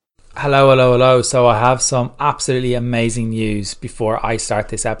Hello, hello, hello. So I have some absolutely amazing news before I start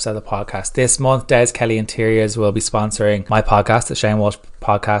this episode of the podcast. This month, Des Kelly Interiors will be sponsoring my podcast, the Shane Walsh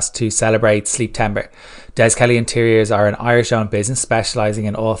podcast, to celebrate Sleeptember. Des Kelly Interiors are an Irish-owned business specialising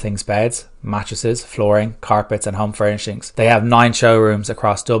in all things beds, mattresses, flooring, carpets and home furnishings. They have 9 showrooms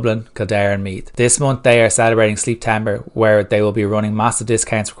across Dublin, Kildare and Meath. This month they are celebrating Sleeptember, where they will be running massive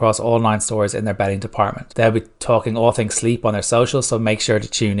discounts across all 9 stores in their bedding department. They'll be talking all things sleep on their socials, so make sure to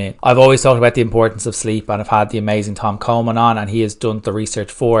tune in. I've always talked about the importance of sleep, and I've had the amazing Tom Coleman on, and he has done the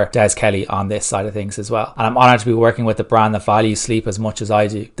research for Des Kelly on this side of things as well. And I'm honoured to be working with a brand that values sleep as much as I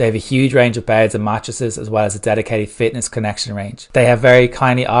do. They have a huge range of beds and mattresses, as well as a dedicated fitness connection range. They have very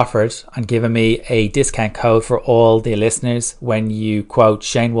kindly offered and given me a discount code for all the listeners. When you quote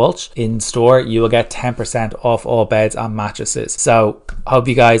Shane Walsh in store, you will get 10% off all beds and mattresses. So hope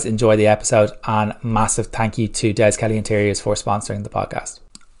you guys enjoy the episode, and massive thank you to Des Kelly Interiors for sponsoring the podcast.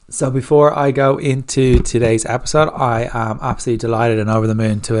 So before I go into today's episode, I am absolutely delighted and over the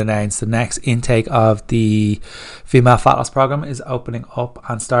moon to announce the next intake of the Female Fat Loss Program is opening up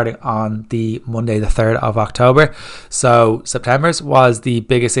and starting on the Monday the 3rd of October. So September's was the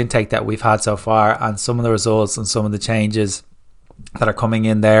biggest intake that we've had so far, and some of the results and some of the changes that are coming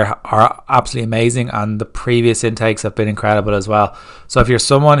in there are absolutely amazing, and the previous intakes have been incredible as well. So if you're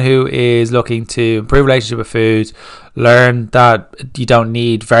someone who is looking to improve relationship with food, learn that you don't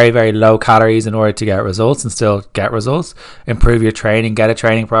need very, very low calories in order to get results and still get results, improve your training, get a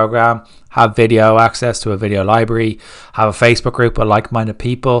training program, have video access to a video library, have a Facebook group with like-minded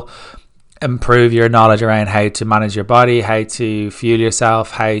people, improve your knowledge around how to manage your body, how to fuel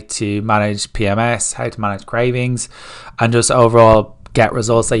yourself, how to manage PMS, how to manage cravings, and just overall get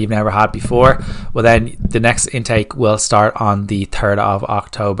results that you've never had before, well then the next intake will start on the 3rd of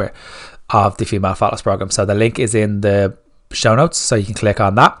October of the Female Fat Loss Program. So the link is in the show notes, so you can click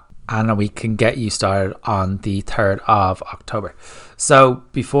on that and we can get you started on the 3rd of October. So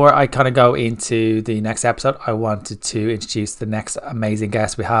before I kind of go into the next episode, I wanted to introduce the next amazing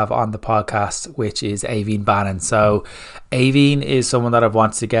guest we have on the podcast, which is Aveen Bannon. So Aveen is someone that I've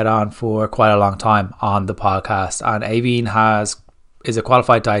wanted to get on for quite a long time on the podcast, and Aveen is a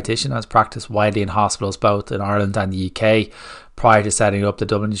qualified dietitian, has practiced widely in hospitals both in Ireland and the UK prior to setting up the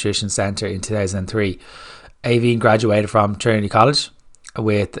Dublin Nutrition Centre in 2003. Aveen graduated from Trinity College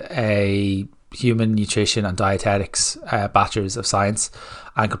with a human nutrition and dietetics bachelor's of science,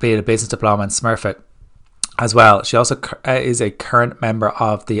 and completed a business diploma in Smurfit as well. She also is a current member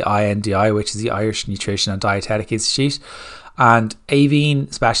of the INDI, which is the Irish Nutrition and Dietetic Institute, and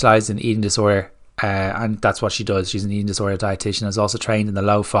Aveen specialised in eating disorder, and that's what she does. She's an eating disorder dietitian, has also trained in the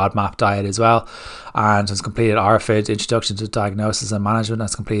low FODMAP diet as well, and has completed RFID, Introduction to Diagnosis and Management, and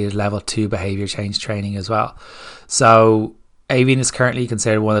has completed level 2 behaviour change training as well. So Aveen is currently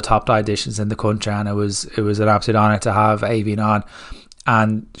considered one of the top dietitians in the country, and it was an absolute honour to have Aveen on.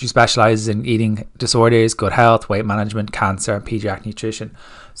 And she specialises in eating disorders, gut health, weight management, cancer, and paediatric nutrition.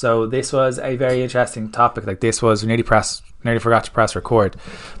 So this was a very interesting topic. Like this was, we nearly forgot to press record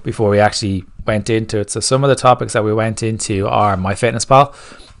before we actually went into it. So some of the topics that we went into are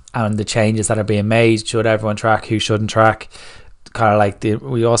MyFitness and the changes that are being made. Should everyone track? Who shouldn't track? Kind of like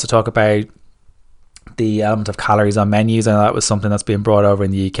we also talk about the element of calories on menus, and that was something that's being brought over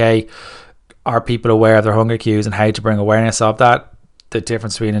in the UK. Are people aware of their hunger cues and how to bring awareness of that? The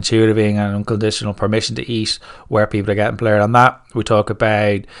difference between intuitive eating and unconditional permission to eat, where people are getting blurred on that. We talk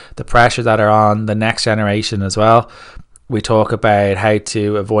about the pressure that are on the next generation as well. We talk about how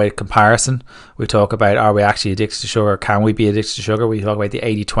to avoid comparison. We talk about, are we actually addicted to sugar? Can we be addicted to sugar? We talk about the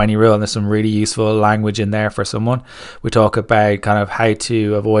 80-20 rule, and there's some really useful language in there for someone. We talk about kind of how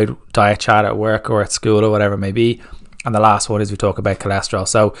to avoid diet chat at work or at school or whatever it may be. And the last one is we talk about cholesterol.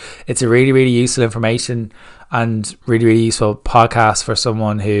 So it's a really, really useful information and really, really useful podcast for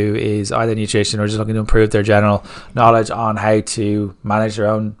someone who is either a nutrition or just looking to improve their general knowledge on how to manage their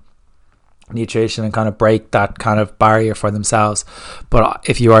own nutrition and kind of break that kind of barrier for themselves. But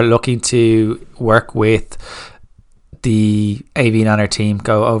if you are looking to work with the Aveen and her team,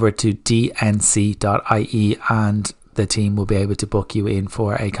 go over to dnc.ie and the team will be able to book you in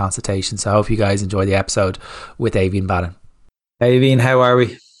for a consultation. So I hope you guys enjoy the episode with Aveen Bannon. Aveen, how are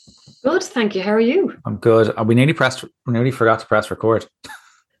we? Good, thank you. How are you? I'm good. We nearly forgot to press record.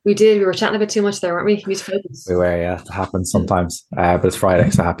 We did. We were chatting a bit too much there, weren't we? We need to focus. We were, yeah. It happens sometimes. But it's Friday,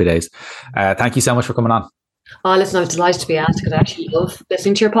 so happy days. Thank you so much for coming on. Oh, listen, I was delighted to be asked because I actually love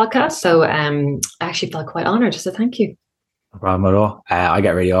listening to your podcast. So I actually felt quite honoured. So thank you. No problem at all. I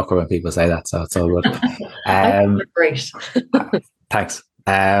get really awkward when people say that, so it's all good. Great. Thanks.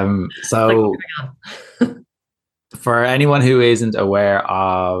 So For anyone who isn't aware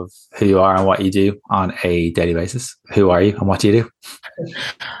of who you are and what you do on a daily basis, who are you and what do you do?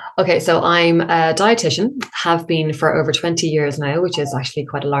 Okay, so I'm a dietitian, have been for over 20 years now, which is actually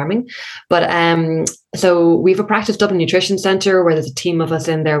quite alarming. But so we have a Practice Dublin Nutrition Centre where there's a team of us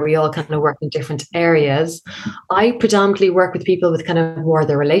in there. We all kind of work in different areas. I predominantly work with people with kind of more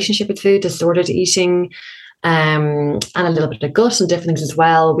their relationship with food, disordered eating, and a little bit of gut and different things as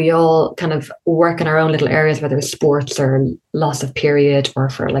well. We all kind of work in our own little areas, whether it's sports or loss of period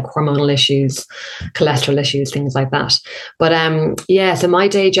or for like hormonal issues, cholesterol issues, things like that. But yeah, so my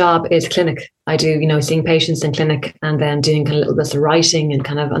day job is clinic. I do, seeing patients in clinic and then doing kind of little bits of writing and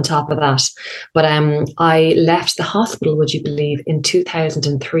kind of on top of that. But I left the hospital, would you believe, in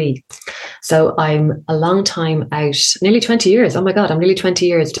 2003. So I'm a long time out, nearly 20 years. Oh my God, I'm nearly 20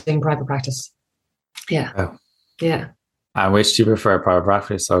 years doing private practice. Yeah. Oh. Yeah. And which do you prefer, private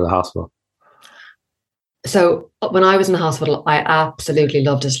practice or the hospital? So when I was in the hospital, I absolutely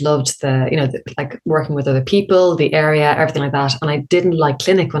loved it. Loved like working with other people, the area, everything like that. And I didn't like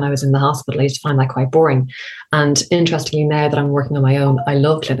clinic when I was in the hospital. I used to find that quite boring. And interestingly, now that I'm working on my own, I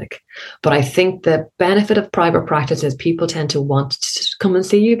love clinic. But I think the benefit of private practice is people tend to want to come and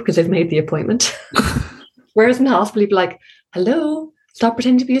see you because they've made the appointment. Whereas in the hospital, you'd be like, hello, stop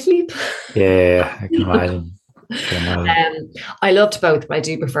pretending to be asleep. Yeah, I can imagine. I loved both, but I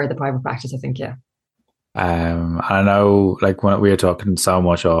do prefer the private practice, I think, yeah. I know, like when we were talking so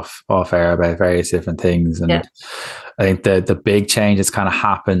much off air about various different things, and yeah. I think the big change that's kind of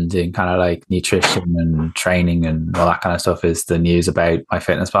happened in kind of like nutrition and training and all that kind of stuff is the news about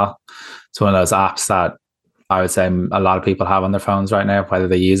MyFitness. It's one of those apps that I would say a lot of people have on their phones right now. Whether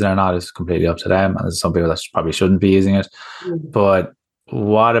they use it or not is completely up to them. And there's some people that probably shouldn't be using it. But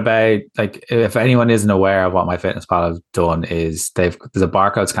what about, like, if anyone isn't aware of what MyFitnessPal have done, is there's a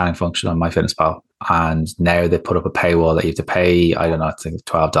barcode scanning function on MyFitnessPal, and now they put up a paywall that you have to pay, I don't know, I think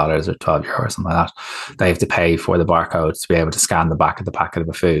 $12 or €12 or something like that. They have to pay for the barcode to be able to scan the back of the packet of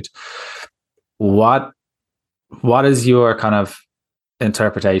a food. What is your kind of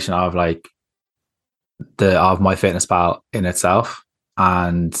interpretation of like of MyFitnessPal in itself,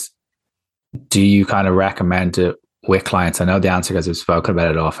 and do you kind of recommend it with clients? I know the answer because we've spoken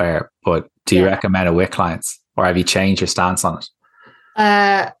about it off air, but do you recommend it with clients, or have you changed your stance on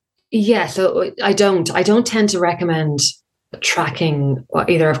it? Yeah, so I don't tend to recommend tracking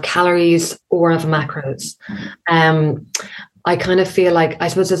either of calories or of macros. I kind of feel like, I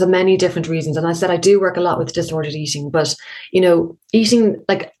suppose there's many different reasons. And I said, I do work a lot with disordered eating, but eating,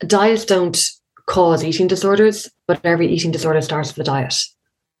 like, diets don't cause eating disorders, but every eating disorder starts with a diet.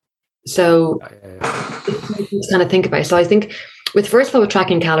 So you kind of think about it. So I think first of all, with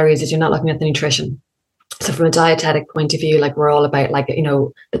tracking calories is you're not looking at the nutrition. So from a dietetic point of view, like, we're all about, like,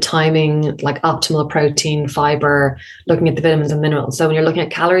 the timing, like optimal protein, fiber, looking at the vitamins and minerals. So when you're looking at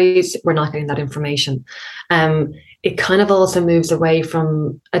calories, we're not getting that information. It kind of also moves away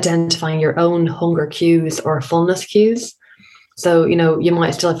from identifying your own hunger cues or fullness cues. So, you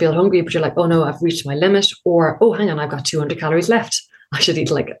might still feel hungry, but you're like, oh no, I've reached my limit, or, oh, hang on, I've got 200 calories left. I should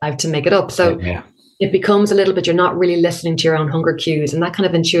eat, like, I have to make it up. So it becomes a little bit, you're not really listening to your own hunger cues. And that kind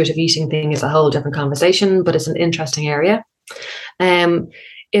of intuitive eating thing is a whole different conversation, but it's an interesting area. It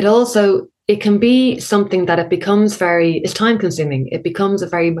can be something that it's time consuming. It becomes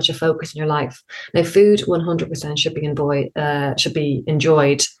very much a focus in your life. Now, food 100% should be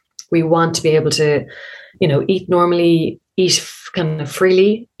enjoyed. We want to be able to, eat normally, eat kind of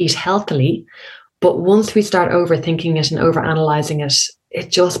freely, eat healthily. But once we start overthinking it and overanalyzing it, it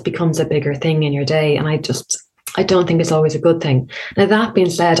just becomes a bigger thing in your day. And I don't think it's always a good thing. Now, that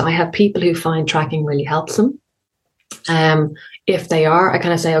being said, I have people who find tracking really helps them. If they are, I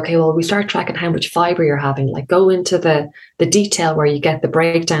kind of say, okay, well, we start tracking how much fiber you're having. Like, go into the detail where you get the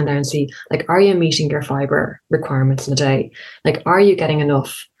breakdown there and see, like, are you meeting your fiber requirements in a day? Like, are you getting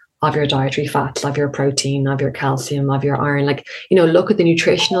enough of your dietary fats, of your protein, of your calcium, of your iron? Like, look at the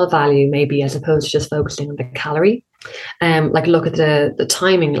nutritional value maybe, as opposed to just focusing on the calorie. Like, look at the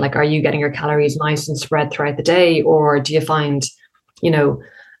timing. Like, are you getting your calories nice and spread throughout the day, or do you find,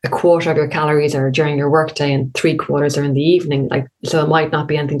 a quarter of your calories are during your workday and 3/4 are in the evening? Like, so it might not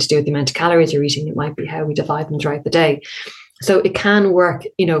be anything to do with the amount of calories you're eating. It might be how we divide them throughout the day. So it can work,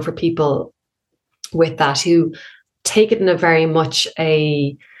 for people with that who take it in a very much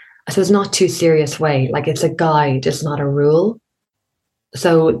I suppose, not too serious way. Like, it's a guide, it's not a rule.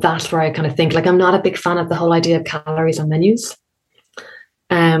 So that's where I kind of think, like, I'm not a big fan of the whole idea of calories on menus.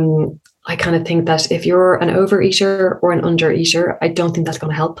 I kind of think that if you're an overeater or an undereater, I don't think that's going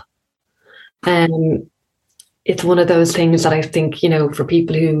to help. it's one of those things that I think, you know, for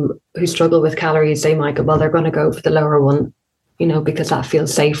people who struggle with calories, they might go, well, they're going to go for the lower one, you know, because that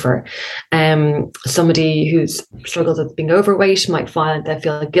feels safer. Somebody who's struggles with being overweight might find they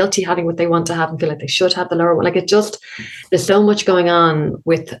feel guilty having what they want to have and feel like they should have the lower one. Like it just, there's so much going on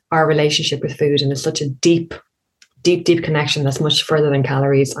with our relationship with food, and it's such a deep connection that's much further than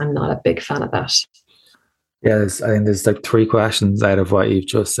calories. I'm not a big fan of that. Yeah, I think there's like three questions out of what you've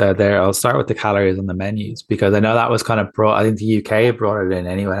just said there. I'll start with the calories on the menus, because I know that was kind of brought, I think the UK brought it in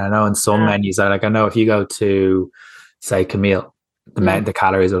anyway. I know in some menus, I know if you go to, say, Camille, the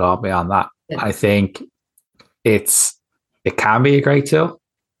calories would all be on that. Yeah. I think it can be a great tool,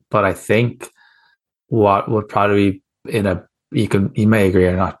 but I think what would probably you may agree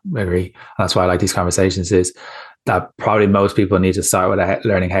or not agree. That's why I like these conversations, is that probably most people need to start with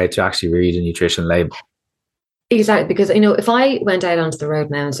learning how to actually read a nutrition label. Exactly, because, you know, if I went out onto the road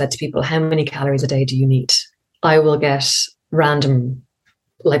now and said to people, how many calories a day do you need? I will get random,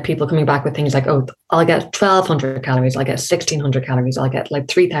 like, people coming back with things like, oh, I'll get 1,200 calories, I'll get 1,600 calories, I'll get like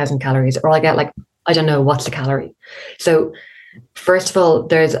 3,000 calories, or I'll get like, I don't know, what's the calorie? So first of all,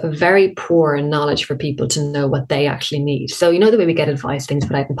 there's a very poor knowledge for people to know what they actually need. So, you know, the way we get advice, things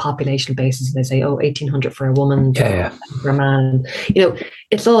put out in population basis, they say, oh, 1,800 for a woman, for a man. You know,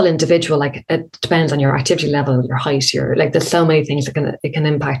 it's all individual. Like, it depends on your activity level, your height, there's so many things that it can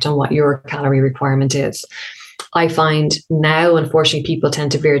impact on what your calorie requirement is. I find now, unfortunately, people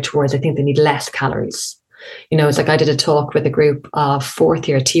tend to veer towards, I think they need less calories. You know, it's like I did a talk with a group of fourth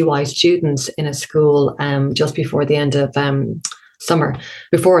year TY students in a school just before the end of the start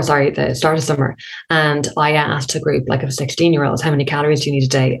of summer. And I asked a group like of 16-year-olds, how many calories do you need a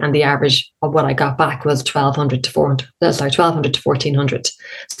day? And the average of what I got back was 1,200 to 1,400.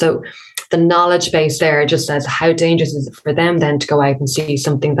 So the knowledge base there just says, how dangerous is it for them then to go out and see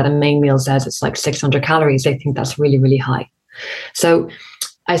something that a main meal says it's like 600 calories? They think that's really, really high. So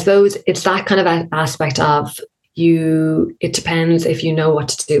I suppose it's that kind of aspect of it depends if you know what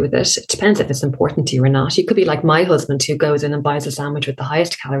to do with it. It depends if it's important to you or not. You could be like my husband, who goes in and buys a sandwich with the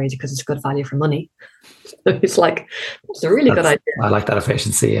highest calories because it's good value for money. So he's like, it's a really good idea. I like that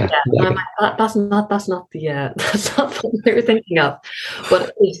efficiency. Yeah. That's not what they were thinking of.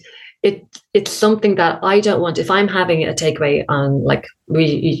 But it's something that I don't want. If I'm having a takeaway on, like, we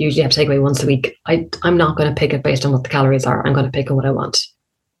usually have takeaway once a week, I'm not going to pick it based on what the calories are. I'm going to pick on what I want.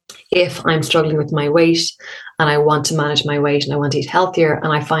 If I'm struggling with my weight and I want to manage my weight and I want to eat healthier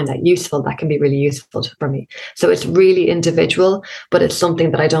and I find that useful, that can be really useful for me. So it's really individual, but it's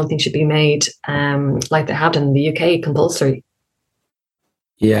something that I don't think should be made like they have done in the UK, compulsory.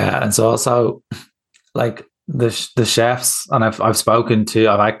 Yeah, and so also, like, the chefs, and I've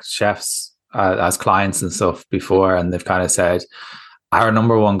had chefs as clients and stuff before, and they've kind of said, our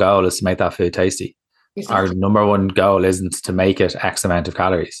number one goal is to make that food tasty. Exactly. Our number one goal isn't to make it X amount of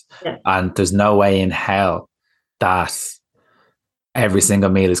calories. Yeah. And there's no way in hell that every single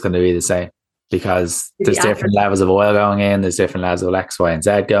meal is going to be the same, because there's different levels of oil going in, there's different levels of X, Y, and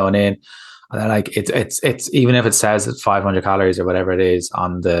Z going in. And then, like, it's even if it says it's 500 calories or whatever it is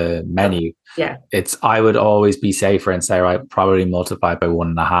on the menu, I would always be safer and say, right, probably multiply by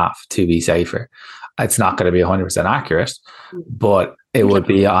 1.5 to be safer. It's not going to be 100% accurate, but it would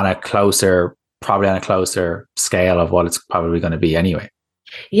be probably on a closer scale of what it's probably going to be anyway.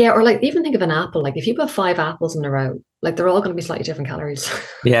 Yeah, or like, even think of an apple. Like, if you put 5 apples in a row, like, they're all going to be slightly different calories.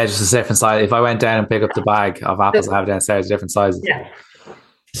 Yeah, just a different size. If I went down and pick up the bag of apples I have downstairs, different sizes. Yeah.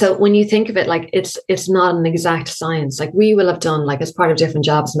 So when you think of it, like, it's not an exact science. Like, we will have done, like, as part of different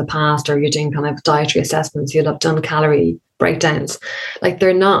jobs in the past, or you're doing kind of dietary assessments, you'll have done calorie breakdowns. Like,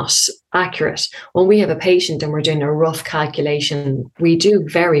 they're not accurate. When we have a patient and we're doing a rough calculation, we do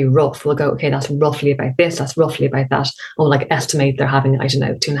very rough. We'll go, okay, that's roughly about this, that's roughly about that. And we'll, like, estimate they're having, I don't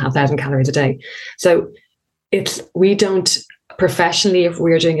know, 2,500 calories a day. So we don't professionally, if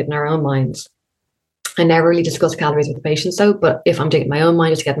we're doing it in our own minds, I never really discuss calories with the patients though, but if I'm doing it in my own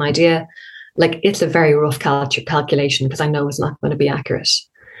mind just to get an idea, like, it's a very rough calculation, because I know it's not going to be accurate.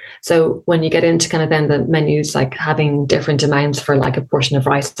 So when you get into kind of then the menus, like having different amounts for like a portion of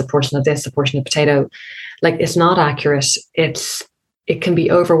rice, a portion of this, a portion of potato, like, it's not accurate. It can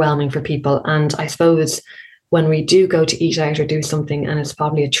be overwhelming for people. And I suppose when we do go to eat out or do something and it's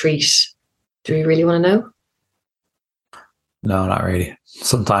probably a treat, do we really want to know? No, not really.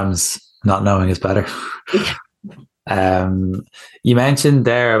 Sometimes not knowing is better. You mentioned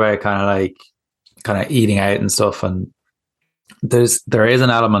there about kind of eating out and stuff, and there is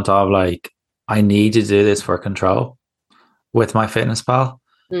an element of like, I need to do this for control with MyFitnessPal,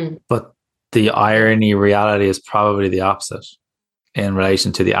 but the reality is probably the opposite. in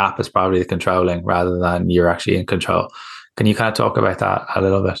relation to the app is probably the controlling rather than you're actually in control. Can you kind of talk about that a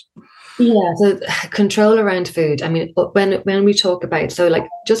little bit? Yeah, so control around food. I mean, when we talk about, so like,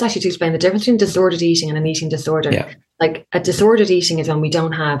 just actually to explain the difference between disordered eating and an eating disorder. Yeah. Like a disordered eating is when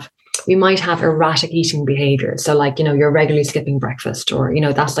we might have erratic eating behavior. So like, you're regularly skipping breakfast, or,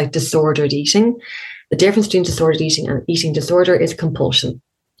 that's like disordered eating. The difference between disordered eating and eating disorder is compulsion.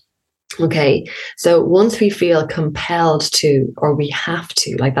 Okay. So once we feel compelled to, or we have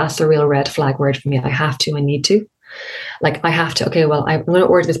to, like, that's the real red flag word for me. I have to, I need to. Like, I have to, okay, well, I'm going to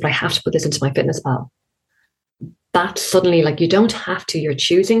order this, but I have to put this into MyFitnessPal. That's suddenly, like, you don't have to, you're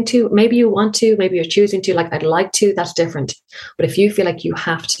choosing to. Maybe you want to, maybe you're choosing to, like, I'd like to, that's different. But if you feel like you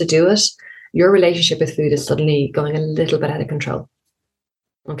have to do it, your relationship with food is suddenly going a little bit out of control.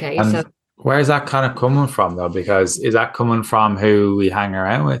 Okay. And so where is that kind of coming from, though? Because is that coming from who we hang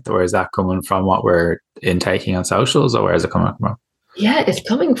around with, or is that coming from what we're intaking on socials, or where is it coming from? Yeah, it's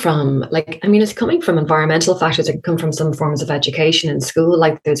coming from, like, I mean, it's coming from environmental factors. It can come from some forms of education in school.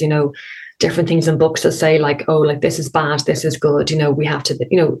 Like, there's, different things in books that say, like, oh, like, this is bad, this is good. We have to,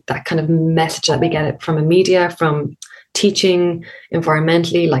 that kind of message that we get it from a media, from teaching,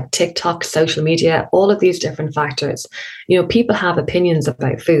 environmentally, like TikTok, social media, all of these different factors. People have opinions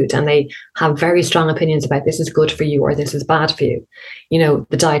about food, and they have very strong opinions about this is good for you or this is bad for you. The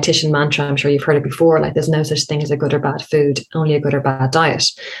dietitian mantra, I'm sure you've heard it before, like, there's no such thing as a good or bad food, only a good or bad diet.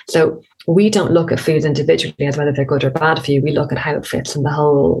 So we don't look at foods individually as whether they're good or bad for you. We look at how it fits in the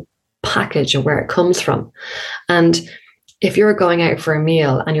whole package or where it comes from. And if you're going out for a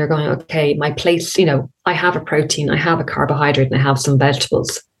meal and you're going, okay, my plate's, I have a protein, I have a carbohydrate, and I have some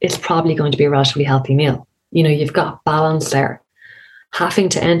vegetables, it's probably going to be a relatively healthy meal. You've got balance there. Having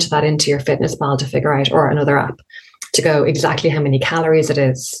to enter that into your MyFitnessPal to figure out, or another app, to go exactly how many calories it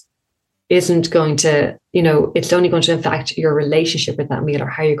is, isn't going to, it's only going to affect your relationship with that meal or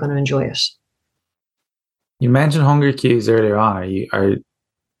how you're going to enjoy it. You mentioned hunger cues earlier on.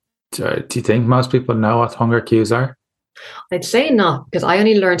 Do you think most people know what hunger cues are? I'd say not, because I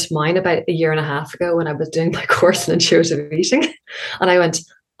only learned mine about a year and a half ago when I was doing my course in intuitive eating. And I went,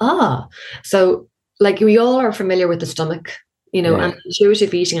 so, like, we all are familiar with the stomach, and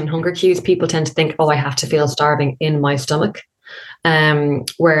intuitive eating and hunger cues, people tend to think, oh, I have to feel starving in my stomach.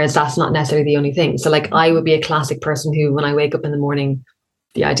 Whereas that's not necessarily the only thing. So, like, I would be a classic person who, when I wake up in the morning,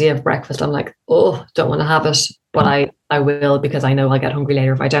 the idea of breakfast, I'm like, oh, don't want to have it, but I will, because I know I'll get hungry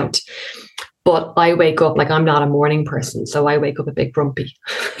later if I don't. But I wake up, like, I'm not a morning person, so I wake up a bit grumpy.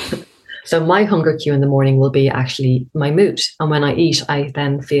 So my hunger cue in the morning will be actually my mood. And when I eat, I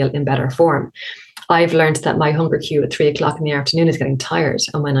then feel in better form. I've learned that my hunger cue at 3:00 in the afternoon is getting tired.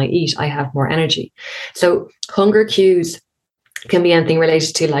 And when I eat, I have more energy. So hunger cues can be anything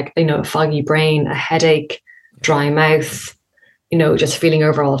related to, like, a foggy brain, a headache, dry mouth, just feeling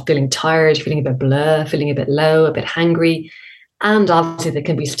tired, feeling a bit blah, feeling a bit low, a bit hangry. And obviously there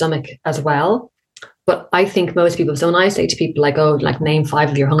can be stomach as well. But I think most people, so when I say to people, like, oh, like, name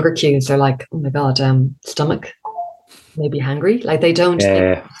 5 of your hunger cues, they're like, oh my God, stomach, maybe hangry. Like, they don't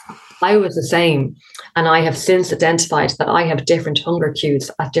think. I was the same. And I have since identified that I have different hunger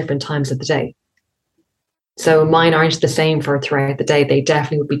cues at different times of the day. So mine aren't the same for throughout the day. They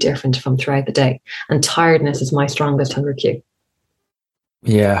definitely would be different from throughout the day. And tiredness is my strongest hunger cue.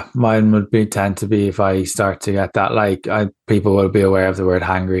 Yeah, mine would tend to be if I start to get that, like, people will be aware of the word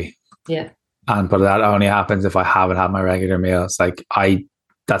hangry. Yeah. But that only happens if I haven't had my regular meals. Like,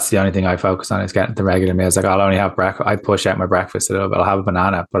 that's the only thing I focus on, is getting the regular meals. Like, I'll only have breakfast. I push out my breakfast a little bit. I'll have a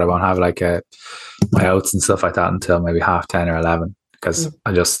banana, but I won't have, like, my oats and stuff like that until maybe 10:30 or 11, because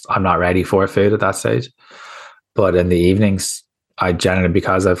I'm not ready for food at that stage. But in the evenings, I generally,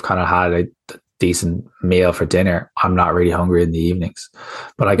 because I've kind of had a decent meal for dinner, I'm not really hungry in the evenings.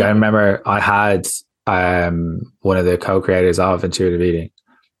 But, like, I remember I had one of the co-creators of intuitive eating,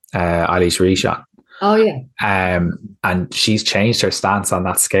 Eilish Rishon. Oh yeah. And she's changed her stance on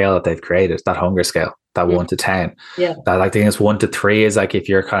that scale that they've created, that hunger scale, that 1 to 10. Yeah. That, like, I think it's 1 to 3 is like if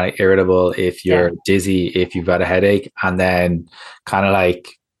you're kind of irritable, if you're dizzy, if you've got a headache, and then kind of like,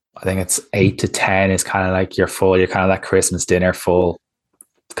 I think it's 8 to 10 is kind of like you're full, you're kind of that Christmas dinner full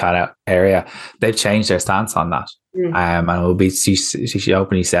kind of area. They've changed their stance on that. And it will be, she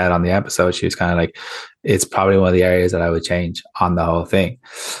openly said on the episode, she was kind of like, it's probably one of the areas that I would change on the whole thing.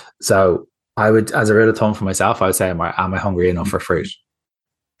 So I would, as a rule of thumb for myself, I would say, am I hungry enough for fruit?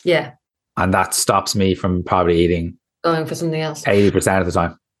 Yeah. And that stops me from probably eating, going for something else, 80% of the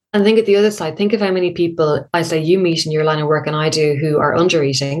time. And think at the other side, think of how many people I say you meet in your line of work and I do who are under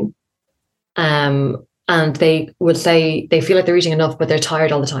eating. And they would say they feel like they're eating enough, but they're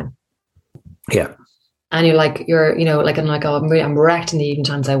tired all the time. Yeah. and you're like, I'm like, oh, I'm wrecked in the evening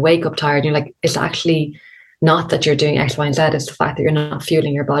times. I wake up tired. And you're like, it's actually not that you're doing X, Y, and Z. It's the fact that you're not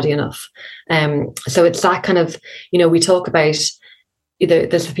fueling your body enough. So it's that kind of, we talk about either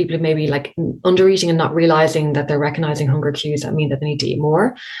there's the people who maybe like under eating and not realizing that they're recognizing hunger cues that mean that they need to eat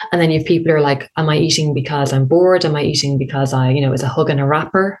more. And then you have people who are like, am I eating because I'm bored? Am I eating because it's a hug and a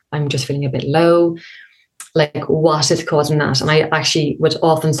wrapper? I'm just feeling a bit low. Like, what is causing that? And I actually would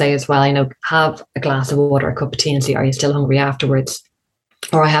often say as well, have a glass of water, a cup of tea, and see, are you still hungry afterwards?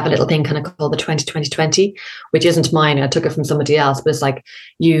 Or I have a little thing kind of called the 20-20-20, which isn't mine. I took it from somebody else, but it's like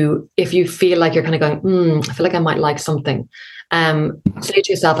if you feel like you're kind of going, I feel like I might like something. Say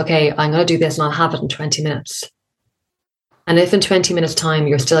to yourself, okay, I'm going to do this and I'll have it in 20 minutes. And if in 20 minutes time,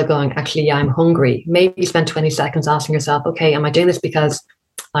 you're still going, actually, yeah, I'm hungry. Maybe you spend 20 seconds asking yourself, okay, am I doing this because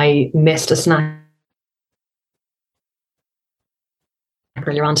I missed a snack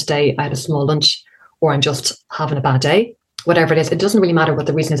earlier on today? I had a small lunch, or I'm just having a bad day. Whatever it is, it doesn't really matter what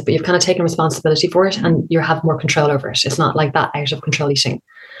the reason is, but you've kind of taken responsibility for it and you have more control over it. It's not like that out of control eating.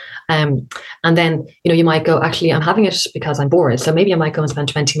 And then, you might go, actually, I'm having it because I'm bored. So maybe I might go and spend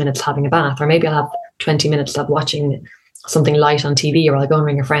 20 minutes having a bath, or maybe I'll have 20 minutes of watching something light on TV, or I'll go and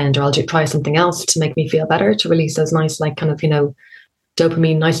ring a friend, or I'll try something else to make me feel better, to release those nice, like kind of,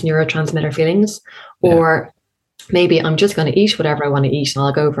 dopamine, nice neurotransmitter feelings. Yeah. Or maybe I'm just going to eat whatever I want to eat and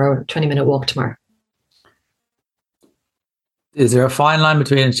I'll go for a 20-minute walk tomorrow. Is there a fine line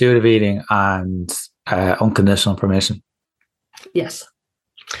between intuitive eating and unconditional permission? Yes.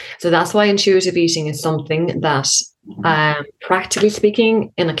 So that's why intuitive eating is something that, practically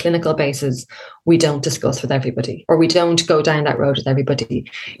speaking, in a clinical basis, we don't discuss with everybody, or we don't go down that road with everybody.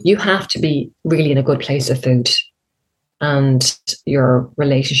 You have to be really in a good place with food and your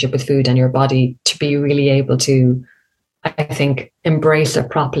relationship with food and your body to be really able to, I think, embrace it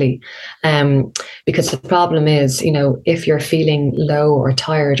properly. Because the problem is, if you're feeling low or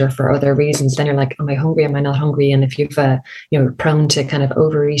tired or for other reasons, then you're like, am I hungry? Am I not hungry? And if you're prone to kind of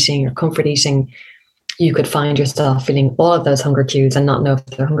overeating or comfort eating, you could find yourself feeling all of those hunger cues and not know if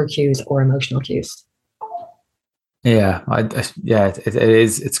they're hunger cues or emotional cues. Yeah, it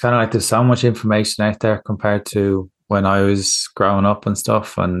is. It's kind of like there's so much information out there compared to when I was growing up and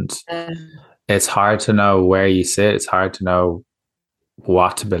stuff, and it's hard to know where you sit. It's hard to know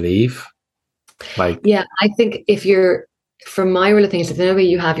what to believe. Yeah, I think from my rule of things, if the way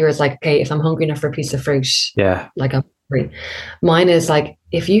you have yours, like, okay, if I'm hungry enough for a piece of fruit, yeah, like I'm hungry. Mine is like,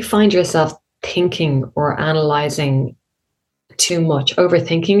 if you find yourself thinking or analyzing too much,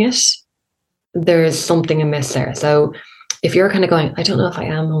 overthinking it, there's something amiss there. So if you're kind of going, I don't know if I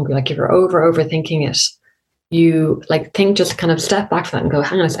am hungry, like if you're overthinking it, you like just kind of step back from that and go,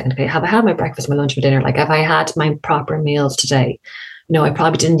 hang on a second, okay, have I had my breakfast, my lunch, my dinner? Like, have I had my proper meals today? I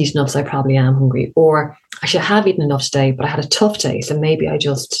probably didn't eat enough, so I probably am hungry. Or actually, I have eaten enough today, but I had a tough day, so maybe I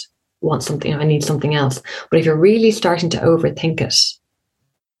just want something, I need something else. But if you're really starting to overthink it,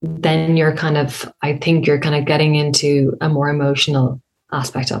 then I think you're kind of getting into a more emotional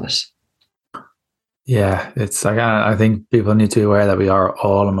aspect of it. Yeah, it's like, I think people need to be aware that we are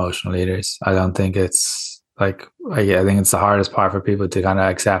all emotional eaters. I don't think it's like, I think it's the hardest part for people to kind of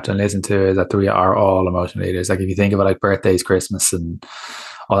accept and listen to, is that we are all emotional eaters. Like if you think about like birthdays, Christmas and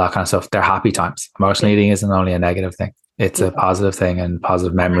all that kind of stuff, they're happy times. Emotional eating isn't only a negative thing. It's a positive thing, and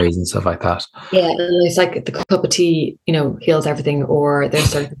positive memories and stuff like that. Yeah, and it's like the cup of tea, heals everything, or there's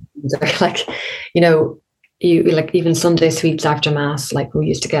certain things that like, you like even Sunday sweets after mass, like we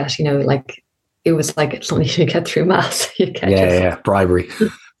used to get, like it was like something you get through mass. Bribery.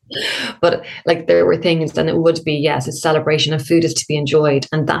 But like there were things, and it would be, yes, it's celebration, and food is to be enjoyed.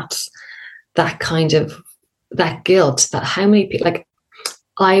 And that's that kind of that guilt, that how many people, like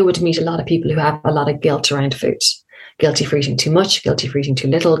I would meet a lot of people who have a lot of guilt around food. Guilty for eating too much, guilty for eating too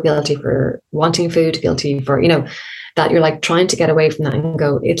little, guilty for wanting food, guilty for, that you're like trying to get away from that and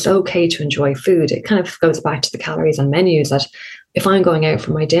go, it's okay to enjoy food. It kind of goes back to the calories and menus, that if I'm going out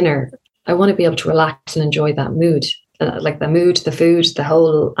for my dinner, I want to be able to relax and enjoy that mood. Like the mood, the food, the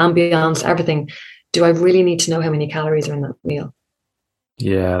whole ambience, everything. Do I really need to know how many calories are in that meal?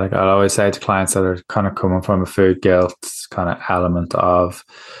 Yeah, like I'll always say to clients that are kind of coming from a food guilt kind of element of,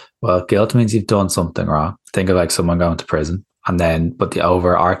 well, guilt means you've done something wrong. Think of like someone going to prison, but the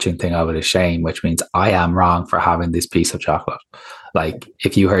overarching thing of it is shame, which means I am wrong for having this piece of chocolate. Like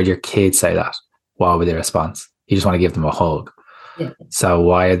if you heard your kid say that, what would be the response? You just want to give them a hug. Yeah. So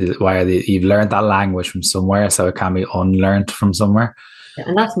why are you've learned that language from somewhere, so it can be unlearned from somewhere. Yeah,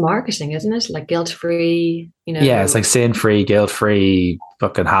 and that's marketing, isn't it? Like guilt-free, Yeah, it's like sin-free, guilt-free,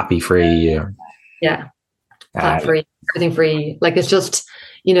 fucking happy-free. Fat-free, everything free. Like it's just,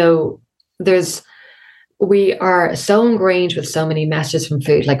 there's we are so ingrained with so many messages from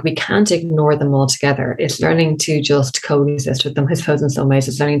food, like we can't ignore them altogether. It's learning to just coexist with them, I suppose, in some ways.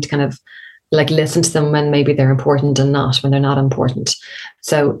 It's learning to kind of like listen to them when maybe they're important and not when they're not important.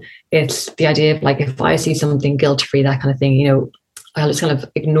 So it's the idea of like, if I see something guilt-free, that kind of thing, I'll just kind of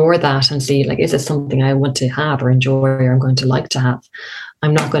ignore that and see, like, is it something I want to have or enjoy or I'm going to like to have?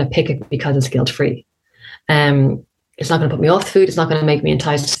 I'm not going to pick it because it's guilt-free. It's not going to put me off the food. It's not going to make me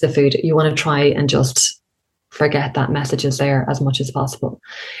enticed to the food. You want to try and just forget that message is there as much as possible.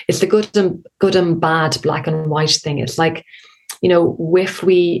 It's the good and bad, black and white thing. It's like, if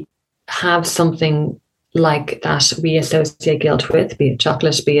we have something like that we associate guilt with, be it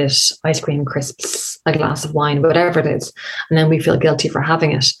chocolate, be it ice cream, crisps, a glass of wine, whatever it is, and then we feel guilty for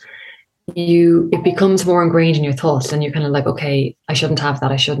having it, it becomes more ingrained in your thoughts, and you're kind of like, okay, I shouldn't have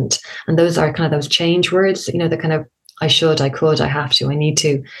that, I shouldn't. And those are kind of those change words, the kind of I should, I could, I have to, I need to.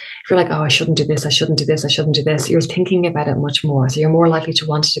 If you're like, oh, I shouldn't do this, I shouldn't do this, I shouldn't do this, you're thinking about it much more. So you're more likely to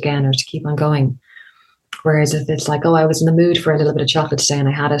want it again or to keep on going. Whereas if it's like, oh, I was in the mood for a little bit of chocolate today and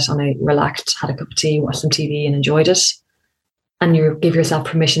I had it and I relaxed, had a cup of tea, watched some TV and enjoyed it, and you give yourself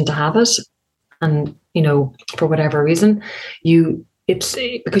permission to have it, and, for whatever reason, it's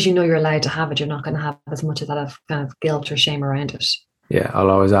because you're allowed to have it, you're not going to have as much of that kind of guilt or shame around it. Yeah, I'll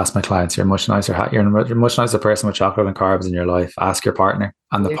always ask my clients, you're a much nicer person with chocolate and carbs in your life. Ask your partner,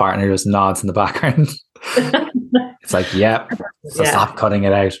 and the partner just nods in the background. It's like, yeah, so stop cutting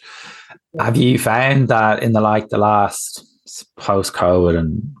it out. Have you found that in the last post-COVID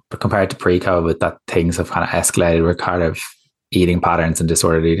and compared to pre-COVID that things have kind of escalated with kind of eating patterns and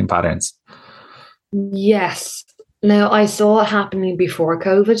disordered eating patterns? Yes. Now, I saw it happening before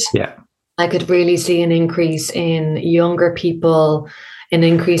COVID. Yeah. I could really see an increase in younger people, an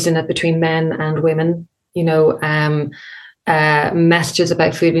increase in it between men and women, messages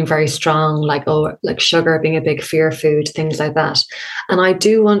about food being very strong, like sugar being a big fear food, things like that. And I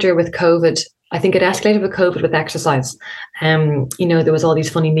do wonder with COVID, I think it escalated with COVID with exercise. There was all these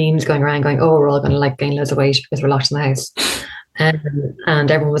funny memes going around going, oh, we're all going to gain loads of weight because we're locked in the house. And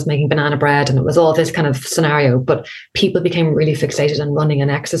everyone was making banana bread, and it was all this kind of scenario, but people became really fixated on running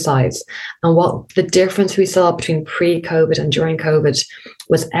and exercise. And what the difference we saw between pre-COVID and during COVID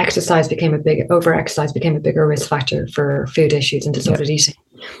was over-exercise became a bigger risk factor for food issues and disordered eating.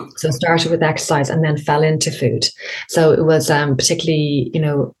 So it started with exercise and then fell into food. So it was particularly,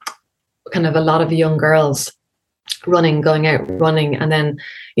 kind of a lot of young girls going out running, and then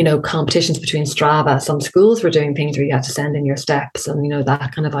competitions between Strava. Some schools were doing things where you had to send in your steps and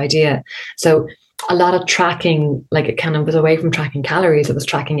that kind of idea. So a lot of tracking, like it kind of was away from tracking calories, it was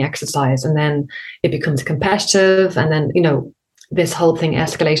tracking exercise, and then it becomes competitive, and then this whole thing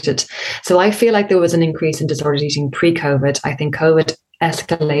escalated. So I feel like there was an increase in disordered eating pre-COVID. I think COVID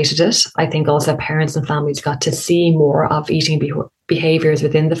escalated it. I think also parents and families got to see more of eating behaviors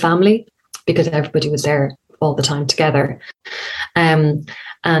within the family because everybody was there all the time together. And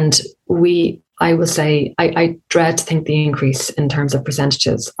I will say, I dread to think the increase in terms of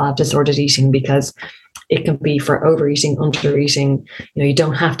percentages of disordered eating, because it can be for overeating, undereating. You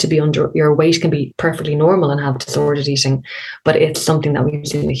don't have to be your weight can be perfectly normal and have disordered eating, but it's something that we've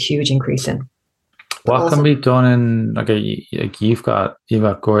seen a huge increase in. What can be done you've got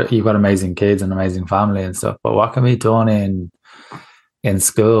amazing kids and amazing family and stuff, but what can be done in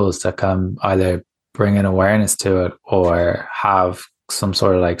schools that can either bring an awareness to it or have some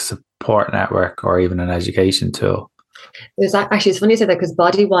sort of support network or even an education tool? It's funny you say that, because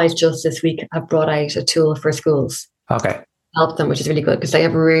Bodywise just this week have brought out a tool for schools. Okay. Help them, which is really good, because they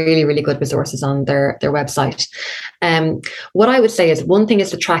have really, really good resources on their website. What I would say is, one thing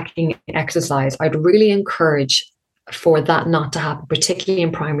is the tracking exercise. I'd really encourage for that not to happen, particularly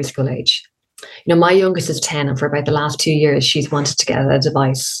in primary school age. My youngest is 10, and for about the last 2 years, she's wanted to get a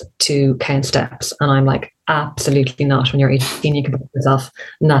device to count steps. And I'm like, absolutely not. When you're 18, you can put yourself,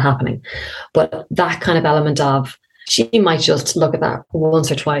 not happening. But that kind of element of, she might just look at that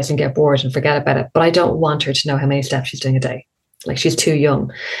once or twice and get bored and forget about it. But I don't want her to know how many steps she's doing a day. She's too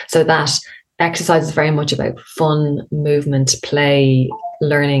young. So that exercise is very much about fun, movement, play,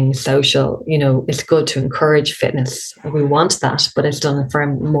 learning, social. It's good to encourage fitness. We want that, but it's done for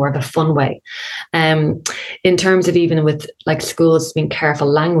more of a fun way. In terms of even with schools being careful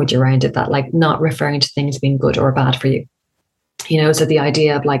language around it, that not referring to things being good or bad for you. So the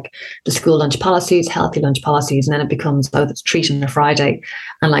idea of the school lunch policies, healthy lunch policies, and then it becomes, oh, it's treat on a Friday.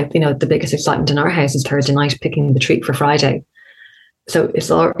 And the biggest excitement in our house is Thursday night picking the treat for Friday. So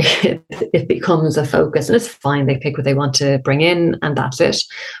it becomes a focus, and it's fine. They pick what they want to bring in and that's it.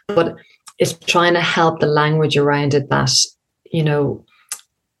 But it's trying to help the language around it that,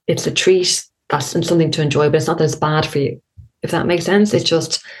 it's a treat that's something to enjoy, but it's not that it's bad for you, if that makes sense. It's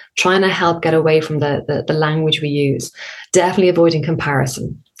just trying to help get away from the language we use. Definitely avoiding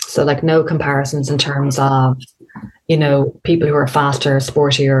comparison. So like no comparisons in terms of, you know, people who are faster,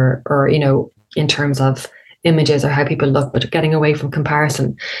 sportier, or, you know, in terms of images or how people look, but getting away from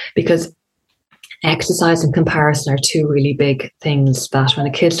comparison, because exercise and comparison are two really big things that when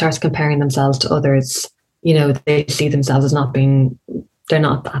a kid starts comparing themselves to others, you know, they see themselves as not being, they're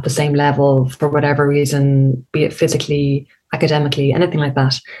not at the same level for whatever reason, be it physically, academically, anything like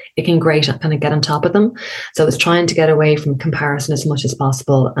that. It can kind of get on top of them. So it's trying to get away from comparison as much as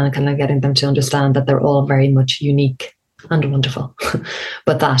possible and kind of getting them to understand that they're all very much unique and wonderful,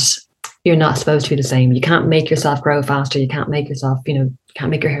 but that you're not supposed to be the same. You can't make yourself grow faster. You can't make yourself, you know, you can't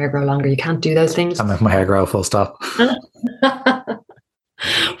make your hair grow longer. You can't do those things. I make my hair grow, full stop.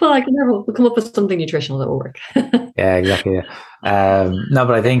 Well, I can never come up with something nutritional that will work. Yeah, exactly. Yeah. No,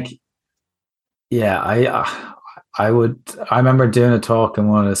 but I think, yeah, I remember doing a talk in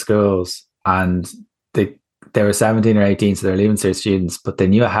one of the schools, and they were 17 or 18, so they're leaving cert students, but they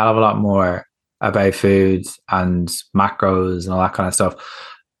knew a hell of a lot more about food and macros and all that kind of stuff.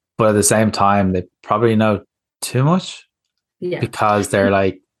 But at the same time, they probably know too much, because they're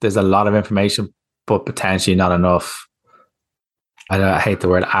like, there's a lot of information, but potentially not enough. I hate the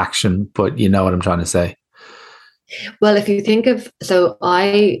word action, but you know what I'm trying to say. Well, if you think of, so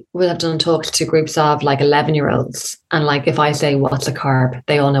I will have done talks to groups of like 11-year-olds, and like if I say what's a carb,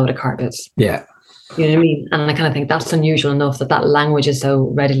 they all know what a carb is. Yeah. You know what I mean? And I kind of think that's unusual enough that language is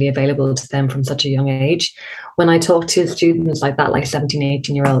so readily available to them from such a young age. When I talk to students like that, like 17,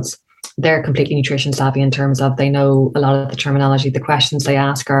 18-year-olds, they're completely nutrition savvy in terms of they know a lot of the terminology. The questions they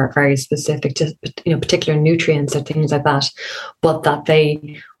ask are very specific to, you know, particular nutrients or things like that, but that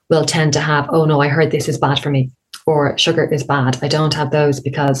they will tend to have, oh no, I heard this is bad for me, or sugar is bad. I don't have those,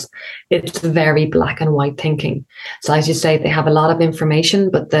 because it's very black and white thinking. So as you say, they have a lot of information,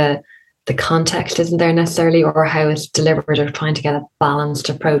 but the context isn't there necessarily, or how it's delivered, or trying to get a balanced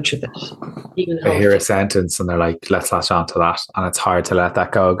approach with it. They hear a sentence and they're like, let's latch on to that. And it's hard to let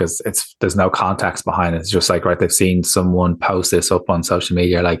that go, because there's no context behind it. It's just like, right, they've seen someone post this up on social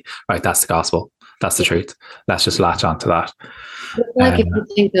media, like, right, that's the gospel. That's the truth. Let's just latch on to that. Like if you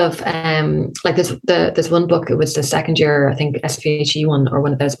think of like there's one book, it was the second year, I think SPHE one, or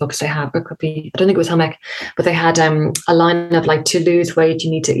one of those books they have, or it could be, I don't think it was home ec, but they had a line of like, to lose weight you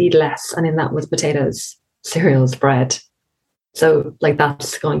need to eat less, and in that was potatoes, cereals, bread. So like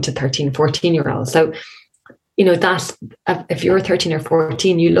that's going to 13, 14-year-olds. So, you know, that's, if you're 13 or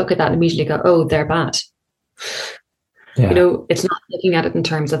 14, you look at that and immediately go, oh, they're bad. Yeah. You know, it's not looking at it in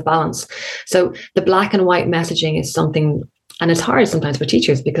terms of balance. So the black and white messaging is something, and it's hard sometimes for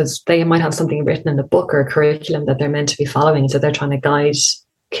teachers, because they might have something written in the book or a curriculum that they're meant to be following. So they're trying to guide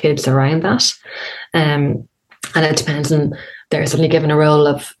kids around that. And it depends on, they're suddenly given a role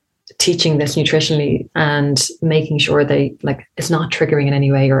of teaching this nutritionally and making sure they, like, it's not triggering in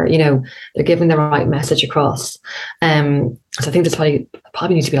any way, or, you know, they're giving the right message across. So I think there's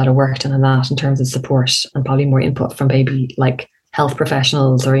probably needs to be a lot of work done on that in terms of support, and probably more input from maybe like health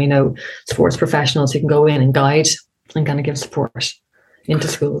professionals, or, you know, sports professionals who can go in and guide and kind of give support into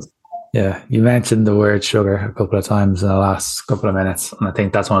schools. Yeah, you mentioned the word sugar a couple of times in the last couple of minutes, and I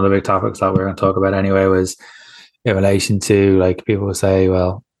think that's one of the big topics that we're going to talk about anyway, was in relation to, like, people will say,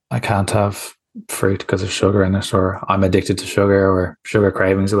 well, I can't have fruit because of sugar in it, or I'm addicted to sugar, or sugar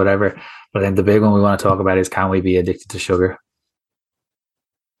cravings, or whatever. But then the big one we want to talk about is, can we be addicted to sugar?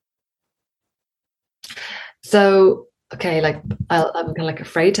 So, okay, like I'm kind of like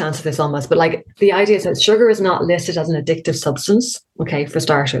afraid to answer this almost, but like the idea is that sugar is not listed as an addictive substance, okay, for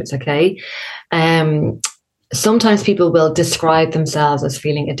starters, okay? Sometimes people will describe themselves as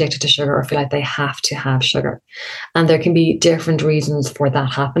feeling addicted to sugar, or feel like they have to have sugar. And there can be different reasons for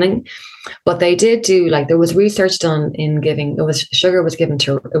that happening. But they did do, like, there was research done in giving, sugar was given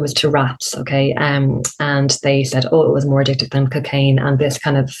to rats, okay? And they said, oh, it was more addictive than cocaine. And this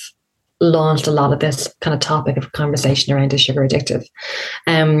kind of launched a lot of this kind of topic of conversation around, is sugar addictive?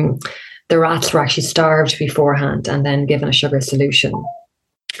 The rats were actually starved beforehand and then given a sugar solution.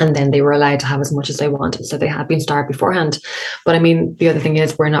 And then they were allowed to have as much as they wanted. So they had been starved beforehand. But I mean, the other thing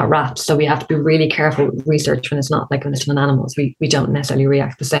is, we're not rats. So we have to be really careful with research when it's not, like, when it's on animals. We don't necessarily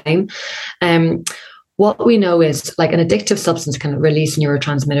react the same. What we know is, like, an addictive substance can release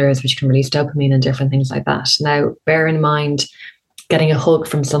neurotransmitters, which can release dopamine and different things like that. Now, bear in mind, getting a hug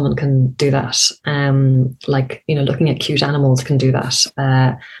from someone can do that. Like, you know, looking at cute animals can do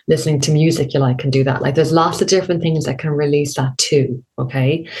that. Listening to music you like can do that. Like, there's lots of different things that can release that too,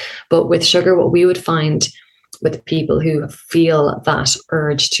 okay? But with sugar, what we would find with people who feel that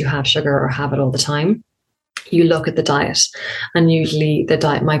urge to have sugar or have it all the time, you look at the diet, and usually the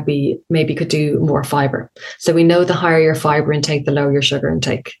diet might be, maybe could do more fiber. So we know the higher your fiber intake, the lower your sugar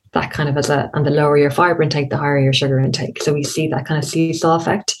intake, that kind of and the lower your fiber intake, the higher your sugar intake. So we see that kind of seesaw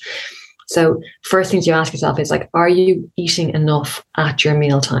effect. So first thing you ask yourself is like, are you eating enough at your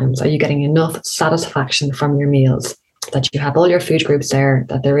meal times? Are you getting enough satisfaction from your meals? That you have all your food groups there,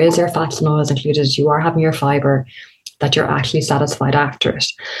 that there is your fats and oils included, you are having your fiber, that you're actually satisfied after it.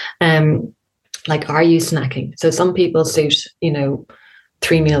 Like, are you snacking? So some people suit,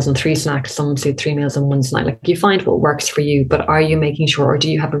 3 meals and 3 snacks. Some suit 3 meals and 1 snack. Like, you find what works for you, but are you making sure, or do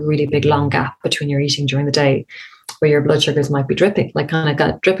you have a really big long gap between your eating during the day where your blood sugars might be dripping, like kind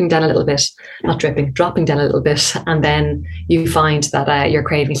of dripping down a little bit, not dripping, dropping down a little bit. And then you find that you're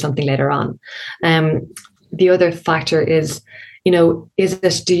craving something later on. The other factor is, is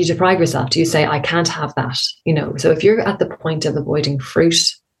this, do you deprive yourself? Do you say, I can't have that? So if you're at the point of avoiding fruit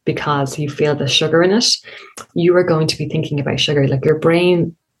because you feel the sugar in it, you are going to be thinking about sugar. Like, your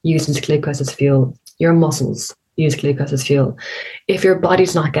brain uses glucose as fuel, your muscles use glucose as fuel. If your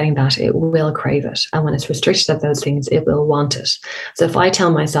body's not getting that, it will crave it. And when it's restricted at those things, it will want it. So if I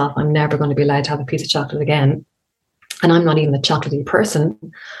tell myself I'm never going to be allowed to have a piece of chocolate again, and I'm not even a chocolatey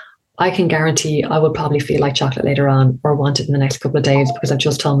person, I can guarantee I will probably feel like chocolate later on, or want it in the next couple of days, because I've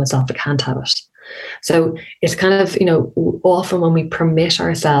just told myself I can't have it. So it's kind of, often when we permit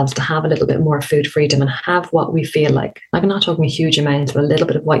ourselves to have a little bit more food freedom and have what we feel like I'm not talking huge amounts, but a little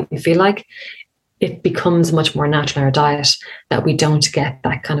bit of what you feel like, it becomes much more natural in our diet that we don't get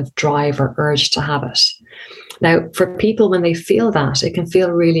that kind of drive or urge to have it. Now, for people, when they feel that, it can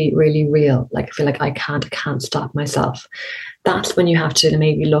feel really, really real. Like, I feel like I can't stop myself. That's when you have to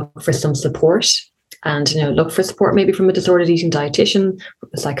maybe look for some support, and, look for support maybe from a disordered eating dietitian, from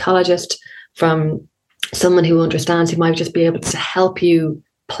a psychologist, from someone who understands, who might just be able to help you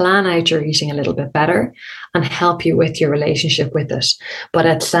plan out your eating a little bit better and help you with your relationship with it. But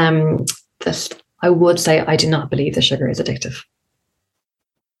it's, I would say, I do not believe that sugar is addictive.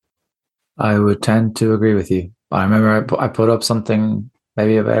 I would tend to agree with you. I remember I put up something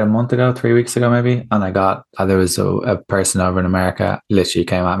maybe about a month ago, 3 weeks ago maybe, and I got, there was a person over in America literally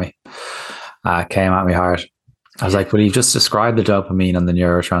came at me hard. I was like, well, you just described the dopamine and the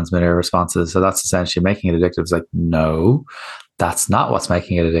neurotransmitter responses, so that's essentially making it addictive. It's like, no, that's not what's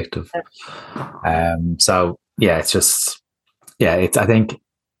making it addictive. So yeah, it's just, I think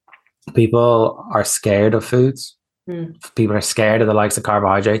people are scared of foods. People are scared of the likes of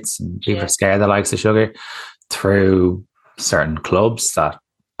carbohydrates, and people are scared of the likes of sugar through certain clubs that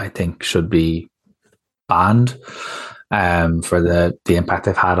I think should be banned for the impact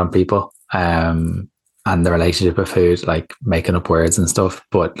they've had on people and the relationship with food, like making up words and stuff.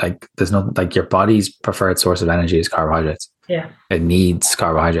 But like, there's no, like, your body's preferred source of energy is carbohydrates. It needs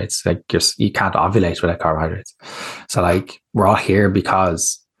carbohydrates. Like, you can't ovulate without carbohydrates. So like, we're all here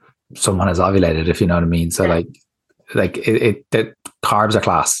because someone has ovulated, if you know what I mean. So like the carbs are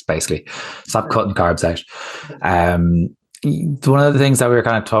class, basically. Stop cutting carbs out. One of the things that we were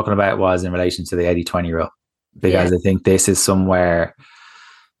kind of talking about was in relation to the 80-20 rule, because I think this is somewhere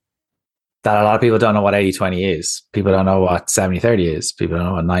that a lot of people don't know what 80-20 is. People don't know what 70-30 is. People don't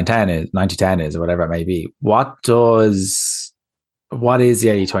know what 9-10 is, 90-10 is, or whatever it may be. What is the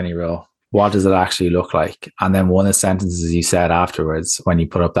 80-20 rule? What does it actually look like? And then one of the sentences you said afterwards when you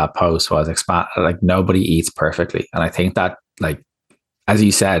put up that post was, like, nobody eats perfectly. And I think that, like, as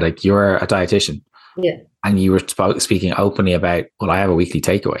you said, like, you're a dietitian. And you were speaking openly about, well, I have a weekly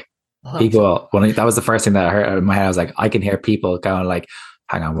takeaway. People, that was the first thing that I heard in my head. I was like, I can hear people going like,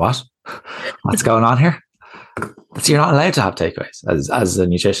 hang on, what? What's going on here? So you're not allowed to have takeaways as a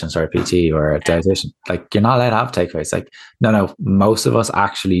nutritionist or a PT or a dietitian. Like, you're not allowed to have takeaways. Like, no, most of us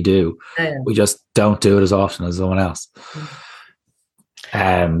actually do. We just don't do it as often as someone else.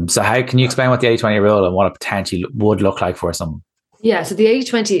 So how can you explain what the 80-20 rule and what it potentially would look like for someone? Yeah, so the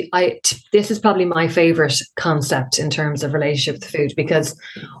 80-20, this is probably my favorite concept in terms of relationship with food, because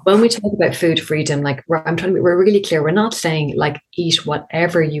when we talk about food freedom, like, we're really clear. We're not saying like eat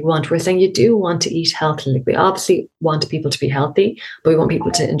whatever you want. We're saying you do want to eat healthily. Like, we obviously want people to be healthy, but we want people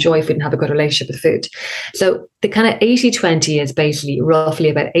to enjoy food and have a good relationship with food. So the kind of 80-20 is basically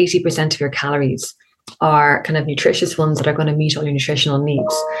roughly about 80% of your calories are kind of nutritious ones that are going to meet all your nutritional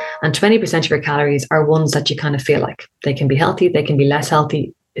needs. And 20% of your calories are ones that you kind of feel like they can be healthy, they can be less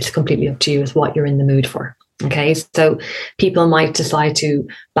healthy. It's completely up to you as what you're in the mood for. Okay. So people might decide to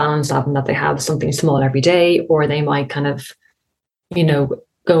balance that and that they have something small every day, or they might kind of,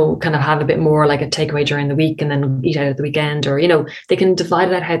 go kind of have a bit more like a takeaway during the week and then eat out at the weekend, or, they can divide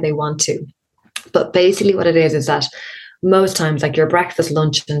it out how they want to. But basically what it is that most times, like your breakfast,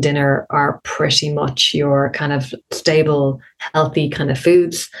 lunch, and dinner are pretty much your kind of stable, healthy kind of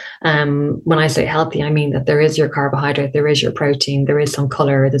foods. When I say healthy, I mean that there is your carbohydrate, there is your protein, there is some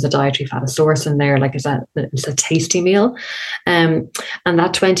color, there's a dietary fat source in there. Like it's a tasty meal. And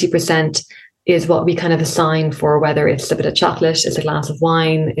that 20% is what we kind of assign for whether it's a bit of chocolate, it's a glass of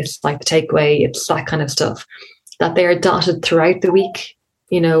wine, it's like the takeaway, it's that kind of stuff, that they are dotted throughout the week,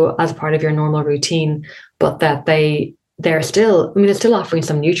 as part of your normal routine, but that they're still, it's still offering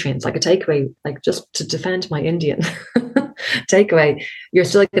some nutrients, like a takeaway, like just to defend my Indian takeaway, you're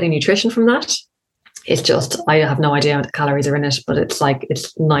still getting nutrition from that. It's just, I have no idea what the calories are in it, but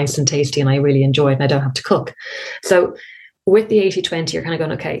it's nice and tasty and I really enjoy it and I don't have to cook. So with the 80-20, you're kind of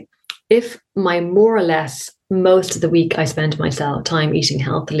going, okay, if my more or less most of the week I spend myself time eating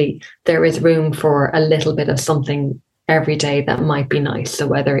healthily, there is room for a little bit of something every day that might be nice. So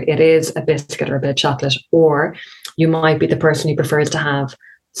whether it is a biscuit or a bit of chocolate, or you might be the person who prefers to have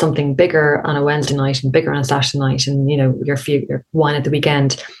something bigger on a Wednesday night and bigger on a Saturday night, and your wine at the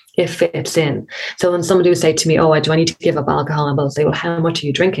weekend, it fits in. So when somebody would say to me, "Oh, do I need to give up alcohol?" and I'll say, "Well, how much are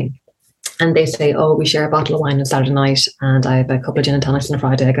you drinking?" And they say, "Oh, we share a bottle of wine on Saturday night, and I have a couple of gin and tonics on a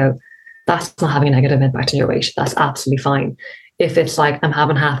Friday." I go, "That's not having a negative impact on your weight. That's absolutely fine. If it's like I'm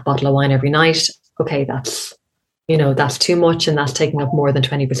having half a bottle of wine every night, okay, that's too much, and that's taking up more than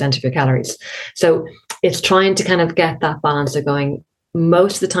 20% of your calories." So it's trying to kind of get that balance of going,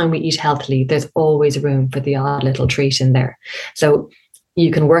 most of the time we eat healthily, there's always room for the odd little treat in there. So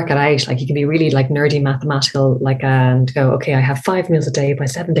you can work it out, like you can be really like nerdy mathematical, and go, okay, I have 5 meals a day by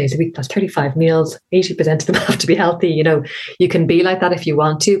 7 days a week, that's 35 meals, 80% of them have to be healthy. You can be like that if you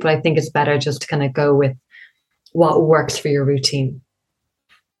want to, but I think it's better just to kind of go with what works for your routine.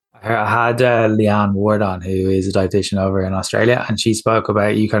 I had Leanne Ward on, who is a dietitian over in Australia, and she spoke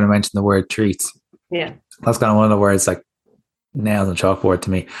about, you kind of mentioned the word treats. Yeah. That's kind of one of the words like nails on chalkboard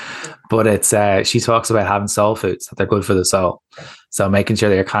to me. But it's she talks about having soul foods, that they're good for the soul. So making sure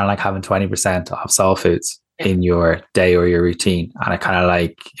that you're kind of like having 20% of soul foods in your day or your routine, and it kind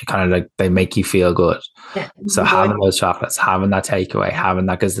of like they make you feel good. Yeah. So having those chocolates, having that takeaway, having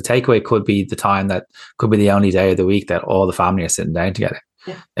that, because the takeaway could be the time that could be the only day of the week that all the family are sitting down together.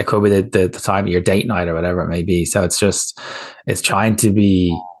 Yeah. It could be the time of your date night or whatever it may be. So it's trying to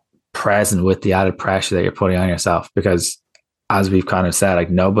be present with the added pressure that you're putting on yourself, because as we've kind of said, like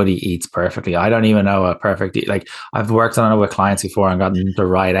nobody eats perfectly. I don't even know a perfect, like I've worked on it with clients before and gotten them to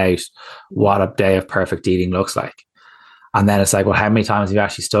write out what a day of perfect eating looks like. And then it's like, well, how many times have you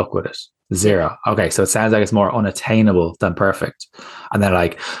actually stuck with it? 0. Okay. So it sounds like it's more unattainable than perfect. And they're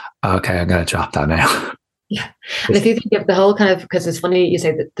like, okay, I'm going to drop that now. Yeah. And if you think of the whole kind of, because it's funny, you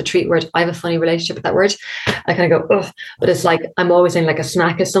say the treat word, I have a funny relationship with that word. I kind of go, ugh, but it's like, I'm always saying like a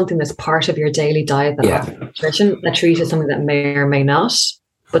snack is something that's part of your daily diet that has nutrition. A treat is something that may or may not,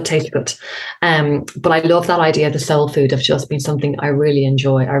 but tastes good. But I love that idea of the soul food, of just being something I really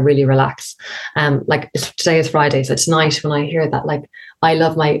enjoy, I really relax. Like today is Friday, so tonight when I hear that, like I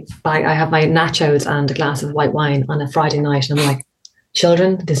have my nachos and a glass of white wine on a Friday night, and I'm like,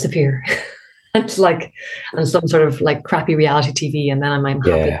 children, disappear. It's like on some sort of like crappy reality TV, and then I'm happy.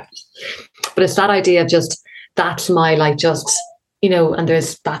 Yeah. But it's that idea of just, that's my like, just, and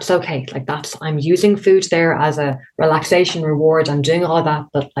that's okay. Like I'm using food there as a relaxation reward. I'm doing all that,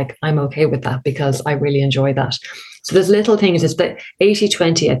 but like I'm okay with that because I really enjoy that. So there's little things. It's the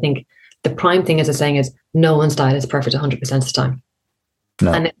 80-20. I think the prime thing, as I'm saying, is no one's diet is perfect 100% of the time.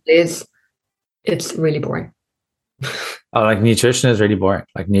 No. And it's really boring. Oh, like nutrition is really boring.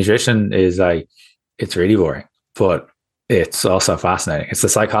 Like nutrition is like, it's really boring, but it's also fascinating. It's the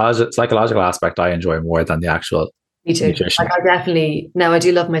psychological aspect I enjoy more than the actual Me too. nutrition. Like I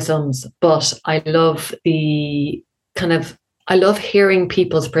do love my sons, but I love I love hearing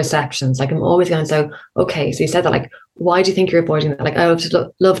people's perceptions. Like I'm always going, so, okay, so you said that, like, why do you think you're avoiding that? Like I would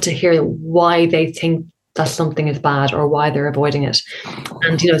love to hear why they think that something is bad or why they're avoiding it.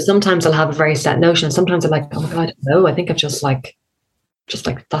 And, sometimes I'll have a very set notion. And sometimes I'm like, oh my God, no, I think I've just like,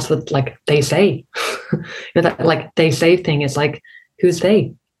 that's what like they say. That like they say thing is like, who's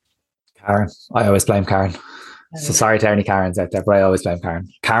they? Karen. I always blame Karen. So sorry to any Karens out there, but I always blame Karen.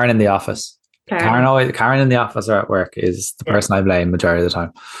 Karen in the office. Karen in the office or at work is the person I blame majority of the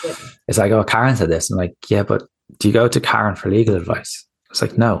time. Yeah. It's like, oh, Karen said this. I'm like, yeah, but do you go to Karen for legal advice? It's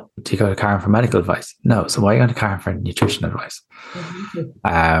like, no. Do you go to Karen for medical advice? No. So why are you going to Karen for nutrition advice? Mm-hmm.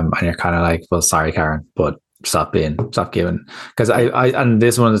 And you're kind of like, well, sorry, Karen, but stop giving. Because and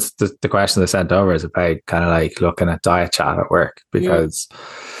this one is the question they sent over is about kind of like looking at diet chat at work, because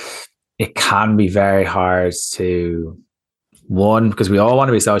it can be very hard to, one, because we all want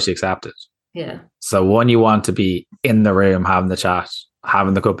to be socially accepted. Yeah. So one, you want to be in the room having the chat,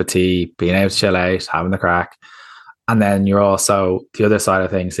 having the cup of tea, being able to chill out, having the crack. And then you're also, the other side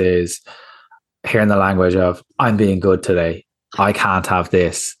of things is hearing the language of, I'm being good today. I can't have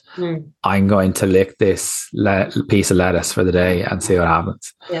this. I'm going to lick this piece of lettuce for the day and see what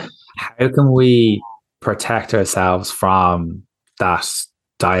happens. Yeah. How can we protect ourselves from that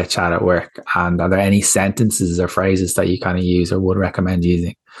diet chat at work? And are there any sentences or phrases that you kind of use or would recommend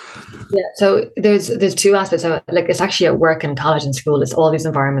using? Yeah, so there's two aspects of it. Like, it's actually at work and college and school. It's all these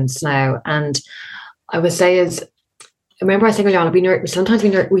environments now. And I would say is, remember I was saying earlier on, sometimes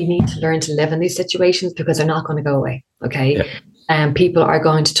we need to learn to live in these situations because they're not going to go away. Okay. Yeah. And people are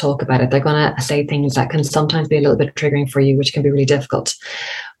going to talk about it. They're going to say things that can sometimes be a little bit triggering for you, which can be really difficult.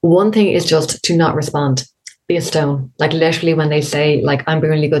 One thing is just to not respond. Be a stone. Like, literally when they say, like, I'm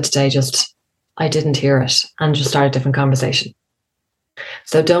being really good today, just, I didn't hear it, and just start a different conversation.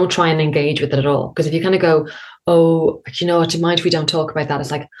 So don't try and engage with it at all. Because if you kind of go, oh, you know what, do you mind if we don't talk about that?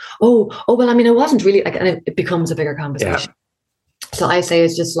 It's like, oh, well, I mean, it wasn't really, like, and it becomes a bigger conversation. Yeah. So I say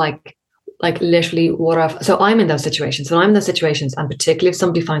it's just like literally so I'm in those situations. When I'm in those situations, and particularly if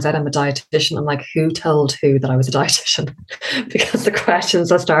somebody finds out I'm a dietitian, I'm like, who told who that I was a dietitian? Because the questions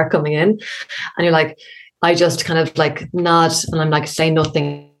that start coming in, and you're like, I just kind of like nod and I'm like, say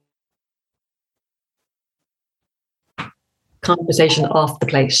nothing. Conversation off the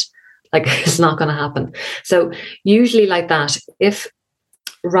plate. Like, it's not going to happen. So usually like that, if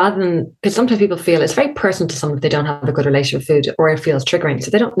rather than, because sometimes people feel it's very personal to someone if they don't have a good relationship with food, or it feels triggering. So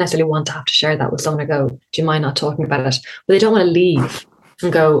they don't necessarily want to have to share that with someone or go, do you mind not talking about it? But they don't want to leave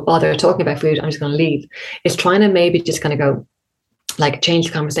and go, oh, they're talking about food, I'm just going to leave. It's trying to maybe just kind of go, like, change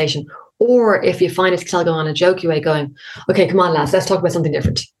the conversation. Or if you find it's still going on a jokey way, going, okay, come on, lads, let's talk about something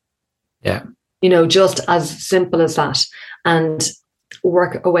different. Yeah. You know, just as simple as that, and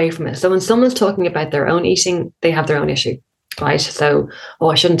work away from it. So when someone's talking about their own eating, they have their own issue, right? So, oh,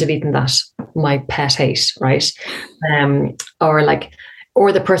 I shouldn't have eaten that. My pet ate, right?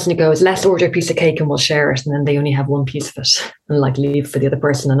 Or the person who goes, let's order a piece of cake and we'll share it. And then they only have one piece of it and like leave for the other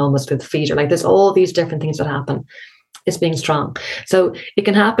person and almost with feed. Or like, there's all these different things that happen. It's being strong. So it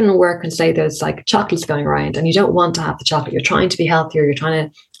can happen in work, and say there's like chocolates going around and you don't want to have the chocolate. You're trying to be healthier. You're trying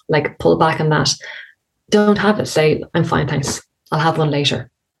to like pull back on that. Don't have it. Say, I'm fine, thanks. I'll have one later.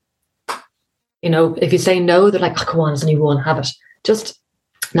 You know, if you say no, they're like, oh, come on, it's only one, have it. Just,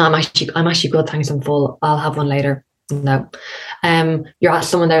 no, I'm actually good, thanks, I'm full. I'll have one later. No. You're at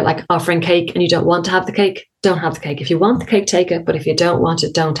someone there like offering cake and you don't want to have the cake, don't have the cake. If you want the cake, take it. But if you don't want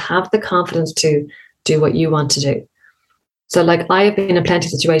it, don't have the confidence to do what you want to do. So like, I have been in plenty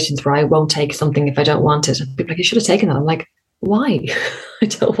of situations where I won't take something if I don't want it. And people are like, you should have taken that. I'm like, why? I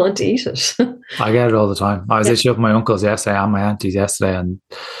don't want to eat it. I get it all the time. I was actually up with my uncles yesterday and my aunties yesterday, and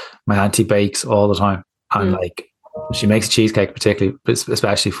my auntie bakes all the time. And like, she makes a cheesecake, particularly,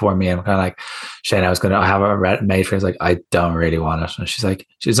 especially for me. I'm kind of like, Shane, I have it made for her. Like, I don't really want it. And she's like,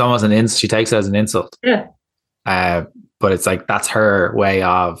 she's almost she takes it as an insult. Yeah. But it's like, that's her way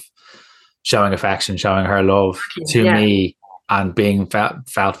of showing affection, showing her love to me, and being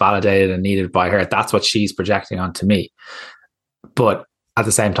felt validated and needed by her. That's what she's projecting onto me. But at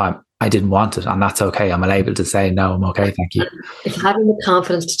the same time, I didn't want it, and that's okay. I'm able to say, no, I'm okay, thank you. It's having the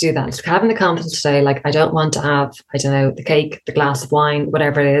confidence to do that. It's having the confidence to say, like, I don't want to have, I don't know, the cake, the glass of wine,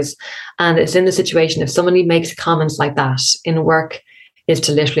 whatever it is. And it's in the situation, if somebody makes comments like that in work, is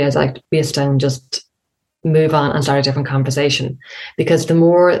to literally, as like, be a stone, just move on and start a different conversation. Because the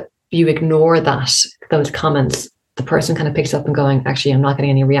more you ignore those comments, the person kind of picks up and going, actually, I'm not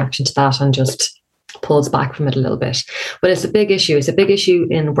getting any reaction to that, and just pulls back from it a little bit. But it's a big issue. It's a big issue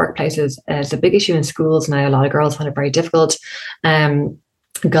in workplaces. It's a big issue in schools now. A lot of girls find it very difficult.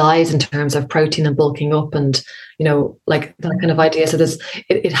 Guys, in terms of protein and bulking up, and you know, like that kind of idea. So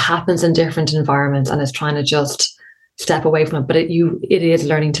it happens in different environments, and it's trying to just step away from it. But it is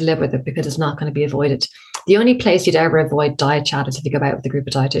learning to live with it, because it's not going to be avoided. The only place you'd ever avoid diet chat is if you go out with a group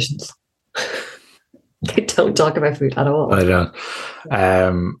of dietitians. They don't talk about food at all. I don't.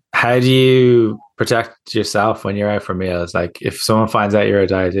 How do you protect yourself when you're out for meals? Like, if someone finds out you're a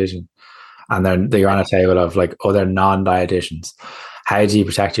dietitian and you're on a table of like other non-dietitians, how do you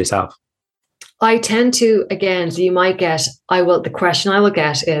protect yourself? I tend to, again, so you might get, the question I will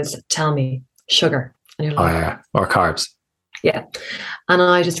get is, tell me, sugar. And you're like, oh yeah, or carbs. Yeah. And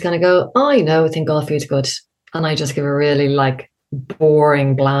I just kind of go, oh, I know, I think all food's good. And I just give a really like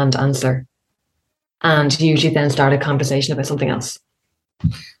boring, bland answer. And usually then start a conversation about something else.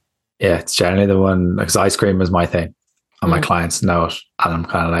 Yeah, it's generally the one, because ice cream is my thing, and my clients know it. And I'm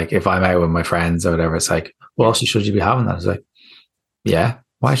kind of like, if I'm out with my friends or whatever, it's like, well, should you be having that? It's like, yeah,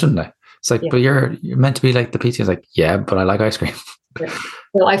 why shouldn't I? It's like, Yeah. but you're meant to be like the pizza. It's like, yeah, but I like ice cream. Yeah.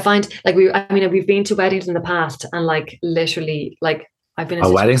 So I find like we've been to weddings in the past, and like literally like I've been in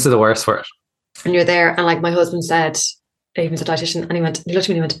Oh, weddings are the worst for it. and you're there, and like my husband said, he was a dietitian, and he looked at me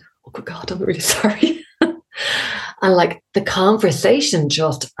and he went, "Oh good God, I'm really sorry." And like the conversation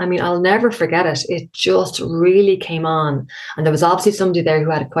just, I mean, I'll never forget it. It just really came on. And there was obviously somebody there who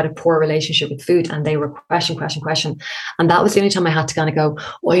had quite a poor relationship with food, and they were question. And that was the only time I had to kind of go,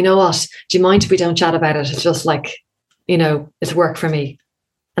 "Oh, you know what? Do you mind if we don't chat about it? It's just like, it's work for me."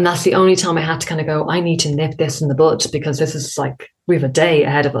 And that's the only time I had to kind of go, I need to nip this in the bud, because this is like, we have a day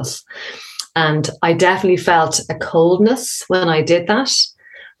ahead of us. And I definitely felt a coldness when I did that.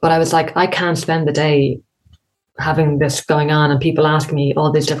 But I was like, I can't spend the day having this going on and people asking me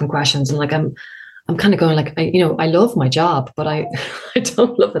all these different questions. And like, I'm kind of going like, I love my job, but I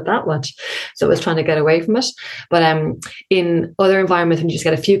don't love it that much. So I was trying to get away from it. But in other environments, when you just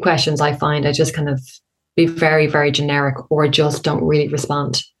get a few questions, I find I just kind of be very, very generic, or just don't really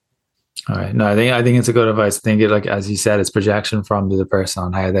respond. All right. No, I think it's a good advice. I think like, as you said, it's projection from the person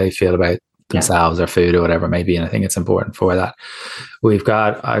on how they feel about themselves or food or whatever it may be. And I think it's important for that. We've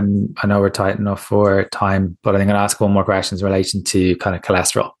got, I know we're tight enough for time, but I'm going to ask one more question in relation to kind of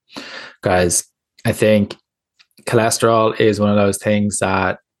cholesterol. Guys, I think cholesterol is one of those things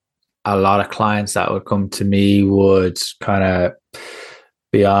that a lot of clients that would come to me would kind of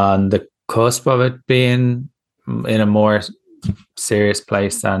be on the cusp of it being in a more serious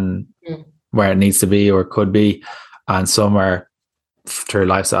place than where it needs to be or could be, and somewhere through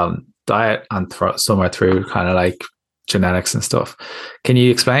lifestyle diet, and somewhere through kind of like genetics and stuff. Can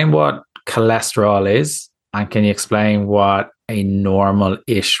you explain what cholesterol is, and can you explain what a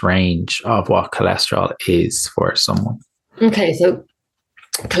normal-ish range of what cholesterol is for someone? Okay, so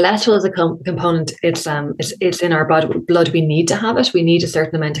cholesterol is a component. It's in our blood. We need to have it. We need a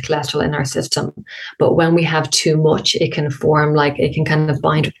certain amount of cholesterol in our system. But when we have too much, it can kind of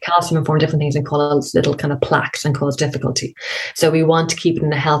bind with calcium and form different things and cause little kind of plaques and cause difficulty. So we want to keep it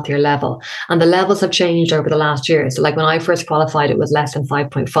in a healthier level. And the levels have changed over the last year. So like when I first qualified, it was less than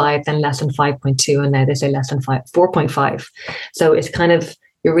 5.5, then less than 5.2, and now they say less than 4.5. So it's kind of,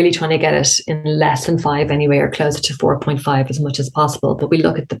 you're really trying to get it in less than 5 anyway, or closer to 4.5 as much as possible. But we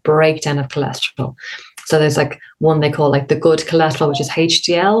look at the breakdown of cholesterol. So there's like one they call like the good cholesterol, which is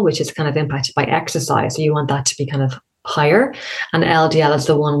HDL, which is kind of impacted by exercise. So you want that to be kind of higher. And LDL is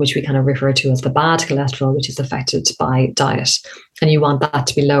the one which we kind of refer to as the bad cholesterol, which is affected by diet. And you want that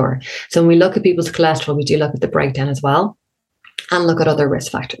to be lower. So when we look at people's cholesterol, we do look at the breakdown as well, and look at other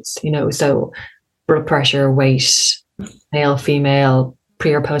risk factors, so blood pressure, weight, male, female,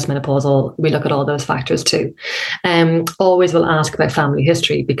 pre or postmenopausal. We look at all those factors too. Always will ask about family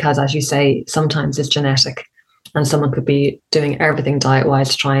history, because as you say, sometimes it's genetic, and someone could be doing everything diet wise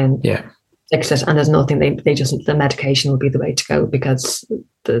to try and fix it, and there's nothing. They just, the medication will be the way to go, because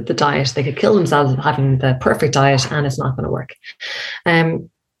the diet, they could kill themselves having the perfect diet, and it's not going to work.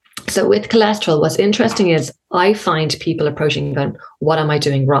 So with cholesterol, what's interesting is I find people approaching going, what am I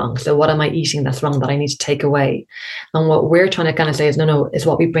doing wrong? So what am I eating that's wrong that I need to take away? And what we're trying to kind of say is, no, it's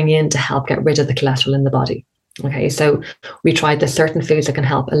what we bring in to help get rid of the cholesterol in the body. Okay, so we tried the certain foods that can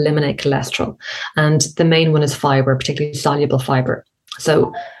help eliminate cholesterol. And the main one is fiber, particularly soluble fiber.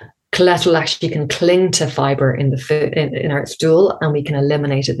 So cholesterol actually can cling to fiber in the food, in our stool, and we can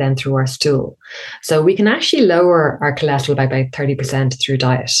eliminate it then through our stool. So we can actually lower our cholesterol by about 30% through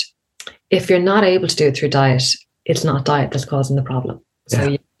diet. If you're not able to do it through diet, it's not diet that's causing the problem. So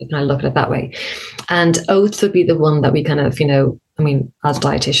you kind of look at it that way. And oats would be the one that we kind of, as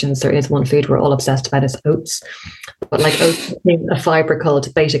dietitians, there is one food we're all obsessed about, is oats. But like oats, a fiber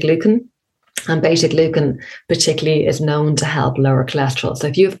called beta glucan. And beta glucan particularly is known to help lower cholesterol. So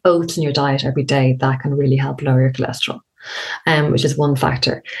if you have oats in your diet every day, that can really help lower your cholesterol, which is one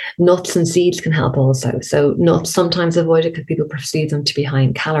factor. Nuts and seeds can help also. So nuts sometimes avoided because people perceive them to be high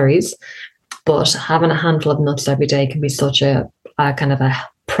in calories, but having a handful of nuts every day can be such a kind of a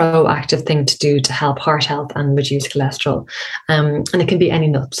proactive thing to do to help heart health and reduce cholesterol. And it can be any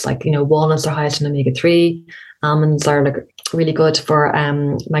nuts, like, walnuts are highest in omega-3. Almonds are like really good for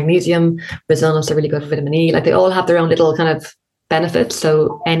magnesium. Brazil nuts are really good for vitamin E. Like, they all have their own little kind of benefits,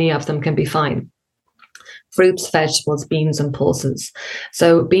 so any of them can be fine. Fruits, vegetables, beans and pulses.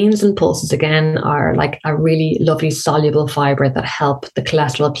 So beans and pulses, again, are like a really lovely soluble fiber that help the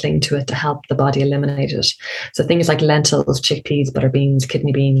cholesterol cling to it to help the body eliminate it. So things like lentils, chickpeas, butter beans,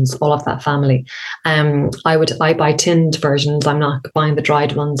 kidney beans, all of that family. I buy tinned versions. I'm not buying the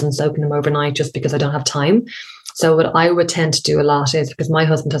dried ones and soaking them overnight just because I don't have time. So what I would tend to do a lot is, because my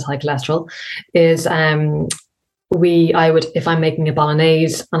husband has high cholesterol, is if I'm making a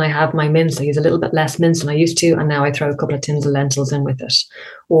bolognese and I have my mince, I use a little bit less mince than I used to, and now I throw a couple of tins of lentils in with it.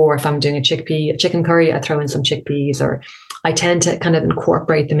 Or if I'm doing a chicken curry, I throw in some chickpeas, or I tend to kind of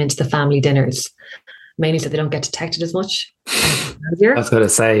incorporate them into the family dinners, mainly so they don't get detected as much. I was going to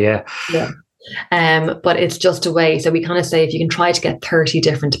say, yeah. But it's just a way. So we kind of say if you can try to get 30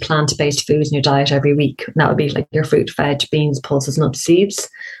 different plant-based foods in your diet every week, that would be like your fruit, veg, beans, pulses, nuts, seeds.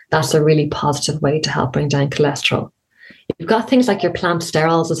 That's a really positive way to help bring down cholesterol. You've got things like your plant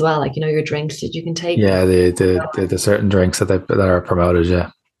sterols as well, like, your drinks that you can take. Yeah, the certain drinks that are promoted,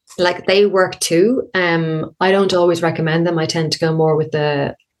 yeah. Like they work too. I don't always recommend them. I tend to go more with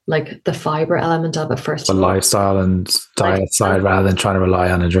the fiber element of it first. The lifestyle and diet side rather than trying to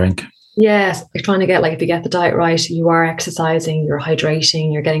rely on a drink. Yes, you're trying to get, if you get the diet right, you are exercising, you're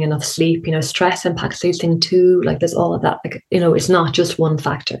hydrating, you're getting enough sleep. Stress impacts these things too. There's all of that. It's not just one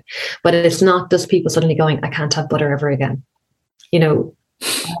factor, but it's not just people suddenly going, I can't have butter ever again. We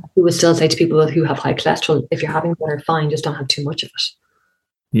would still say to people who have high cholesterol, if you're having butter, fine, just don't have too much of it.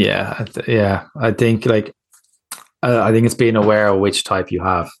 Yeah, I think I think it's being aware of which type you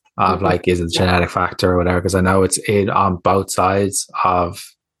have. Of is it a genetic factor or whatever? Because I know it's on both sides of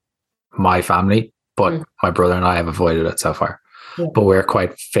my family, but my brother and I have avoided it so far. Yeah. But we're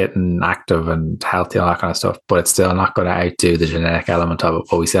quite fit and active and healthy and all that kind of stuff. But it's still not going to outdo the genetic element of it.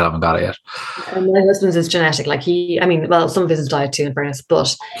 But we still haven't got it yet. And my husband's is genetic. Some of his is diet too, in fairness.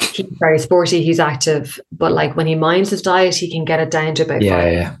 But he's very sporty. He's active. But when he minds his diet, he can get it down to about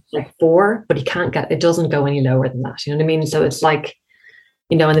 4. But he can't get it. Doesn't go any lower than that. You know what I mean? So it's and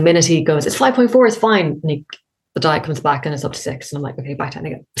the minute he goes, it's 5.4, it's fine. And the diet comes back and it's up to 6. And I'm like, okay, back down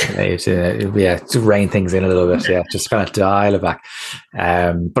again. To rein things in a little bit. Yeah, just kind of dial it back.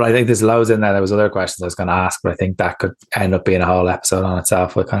 But I think there's loads in there. There was other questions I was going to ask, but I think that could end up being a whole episode on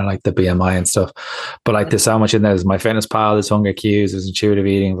itself with kind of the BMI and stuff. But there's so much in there. There's MyFitness, there's hunger cues, there's intuitive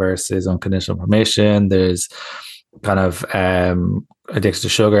eating versus unconditional permission. There's kind of addiction to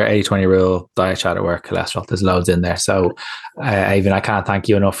sugar, 80-20 rule, diet chat at work, cholesterol. There's loads in there. So Aveen, I can't thank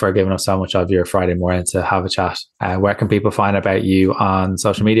you enough for giving us so much of your Friday morning to have a chat. Where can people find about you on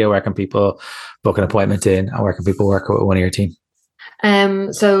social media? Where can people book an appointment in? And where can people work with one of your team?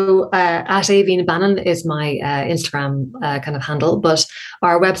 So at Aveen Bannon is my Instagram kind of handle, but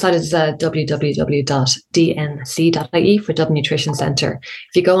our website is www.dnc.ie for Dublin Nutrition Centre.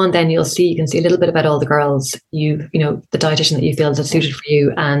 If you go on, then you can see a little bit about all the girls, the dietitian that you feel is suited for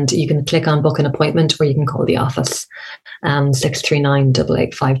you, and you can click on book an appointment, or you can call the office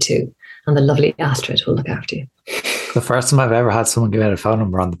 639-8852, and the lovely Astrid will look after you. The first time I've ever had someone give out a phone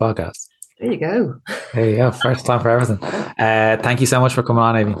number on the podcast. There you go. There you go. First time for everything. Thank you so much for coming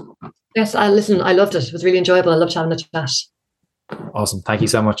on, Aveen. Yes, I loved it. It was really enjoyable. I loved having a chat. Awesome. Thank you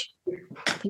so much.